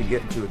encourage you to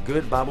get into a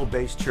good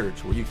Bible-based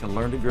church where you can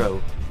learn to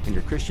grow in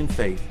your Christian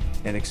faith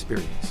and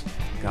experience.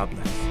 God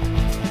bless.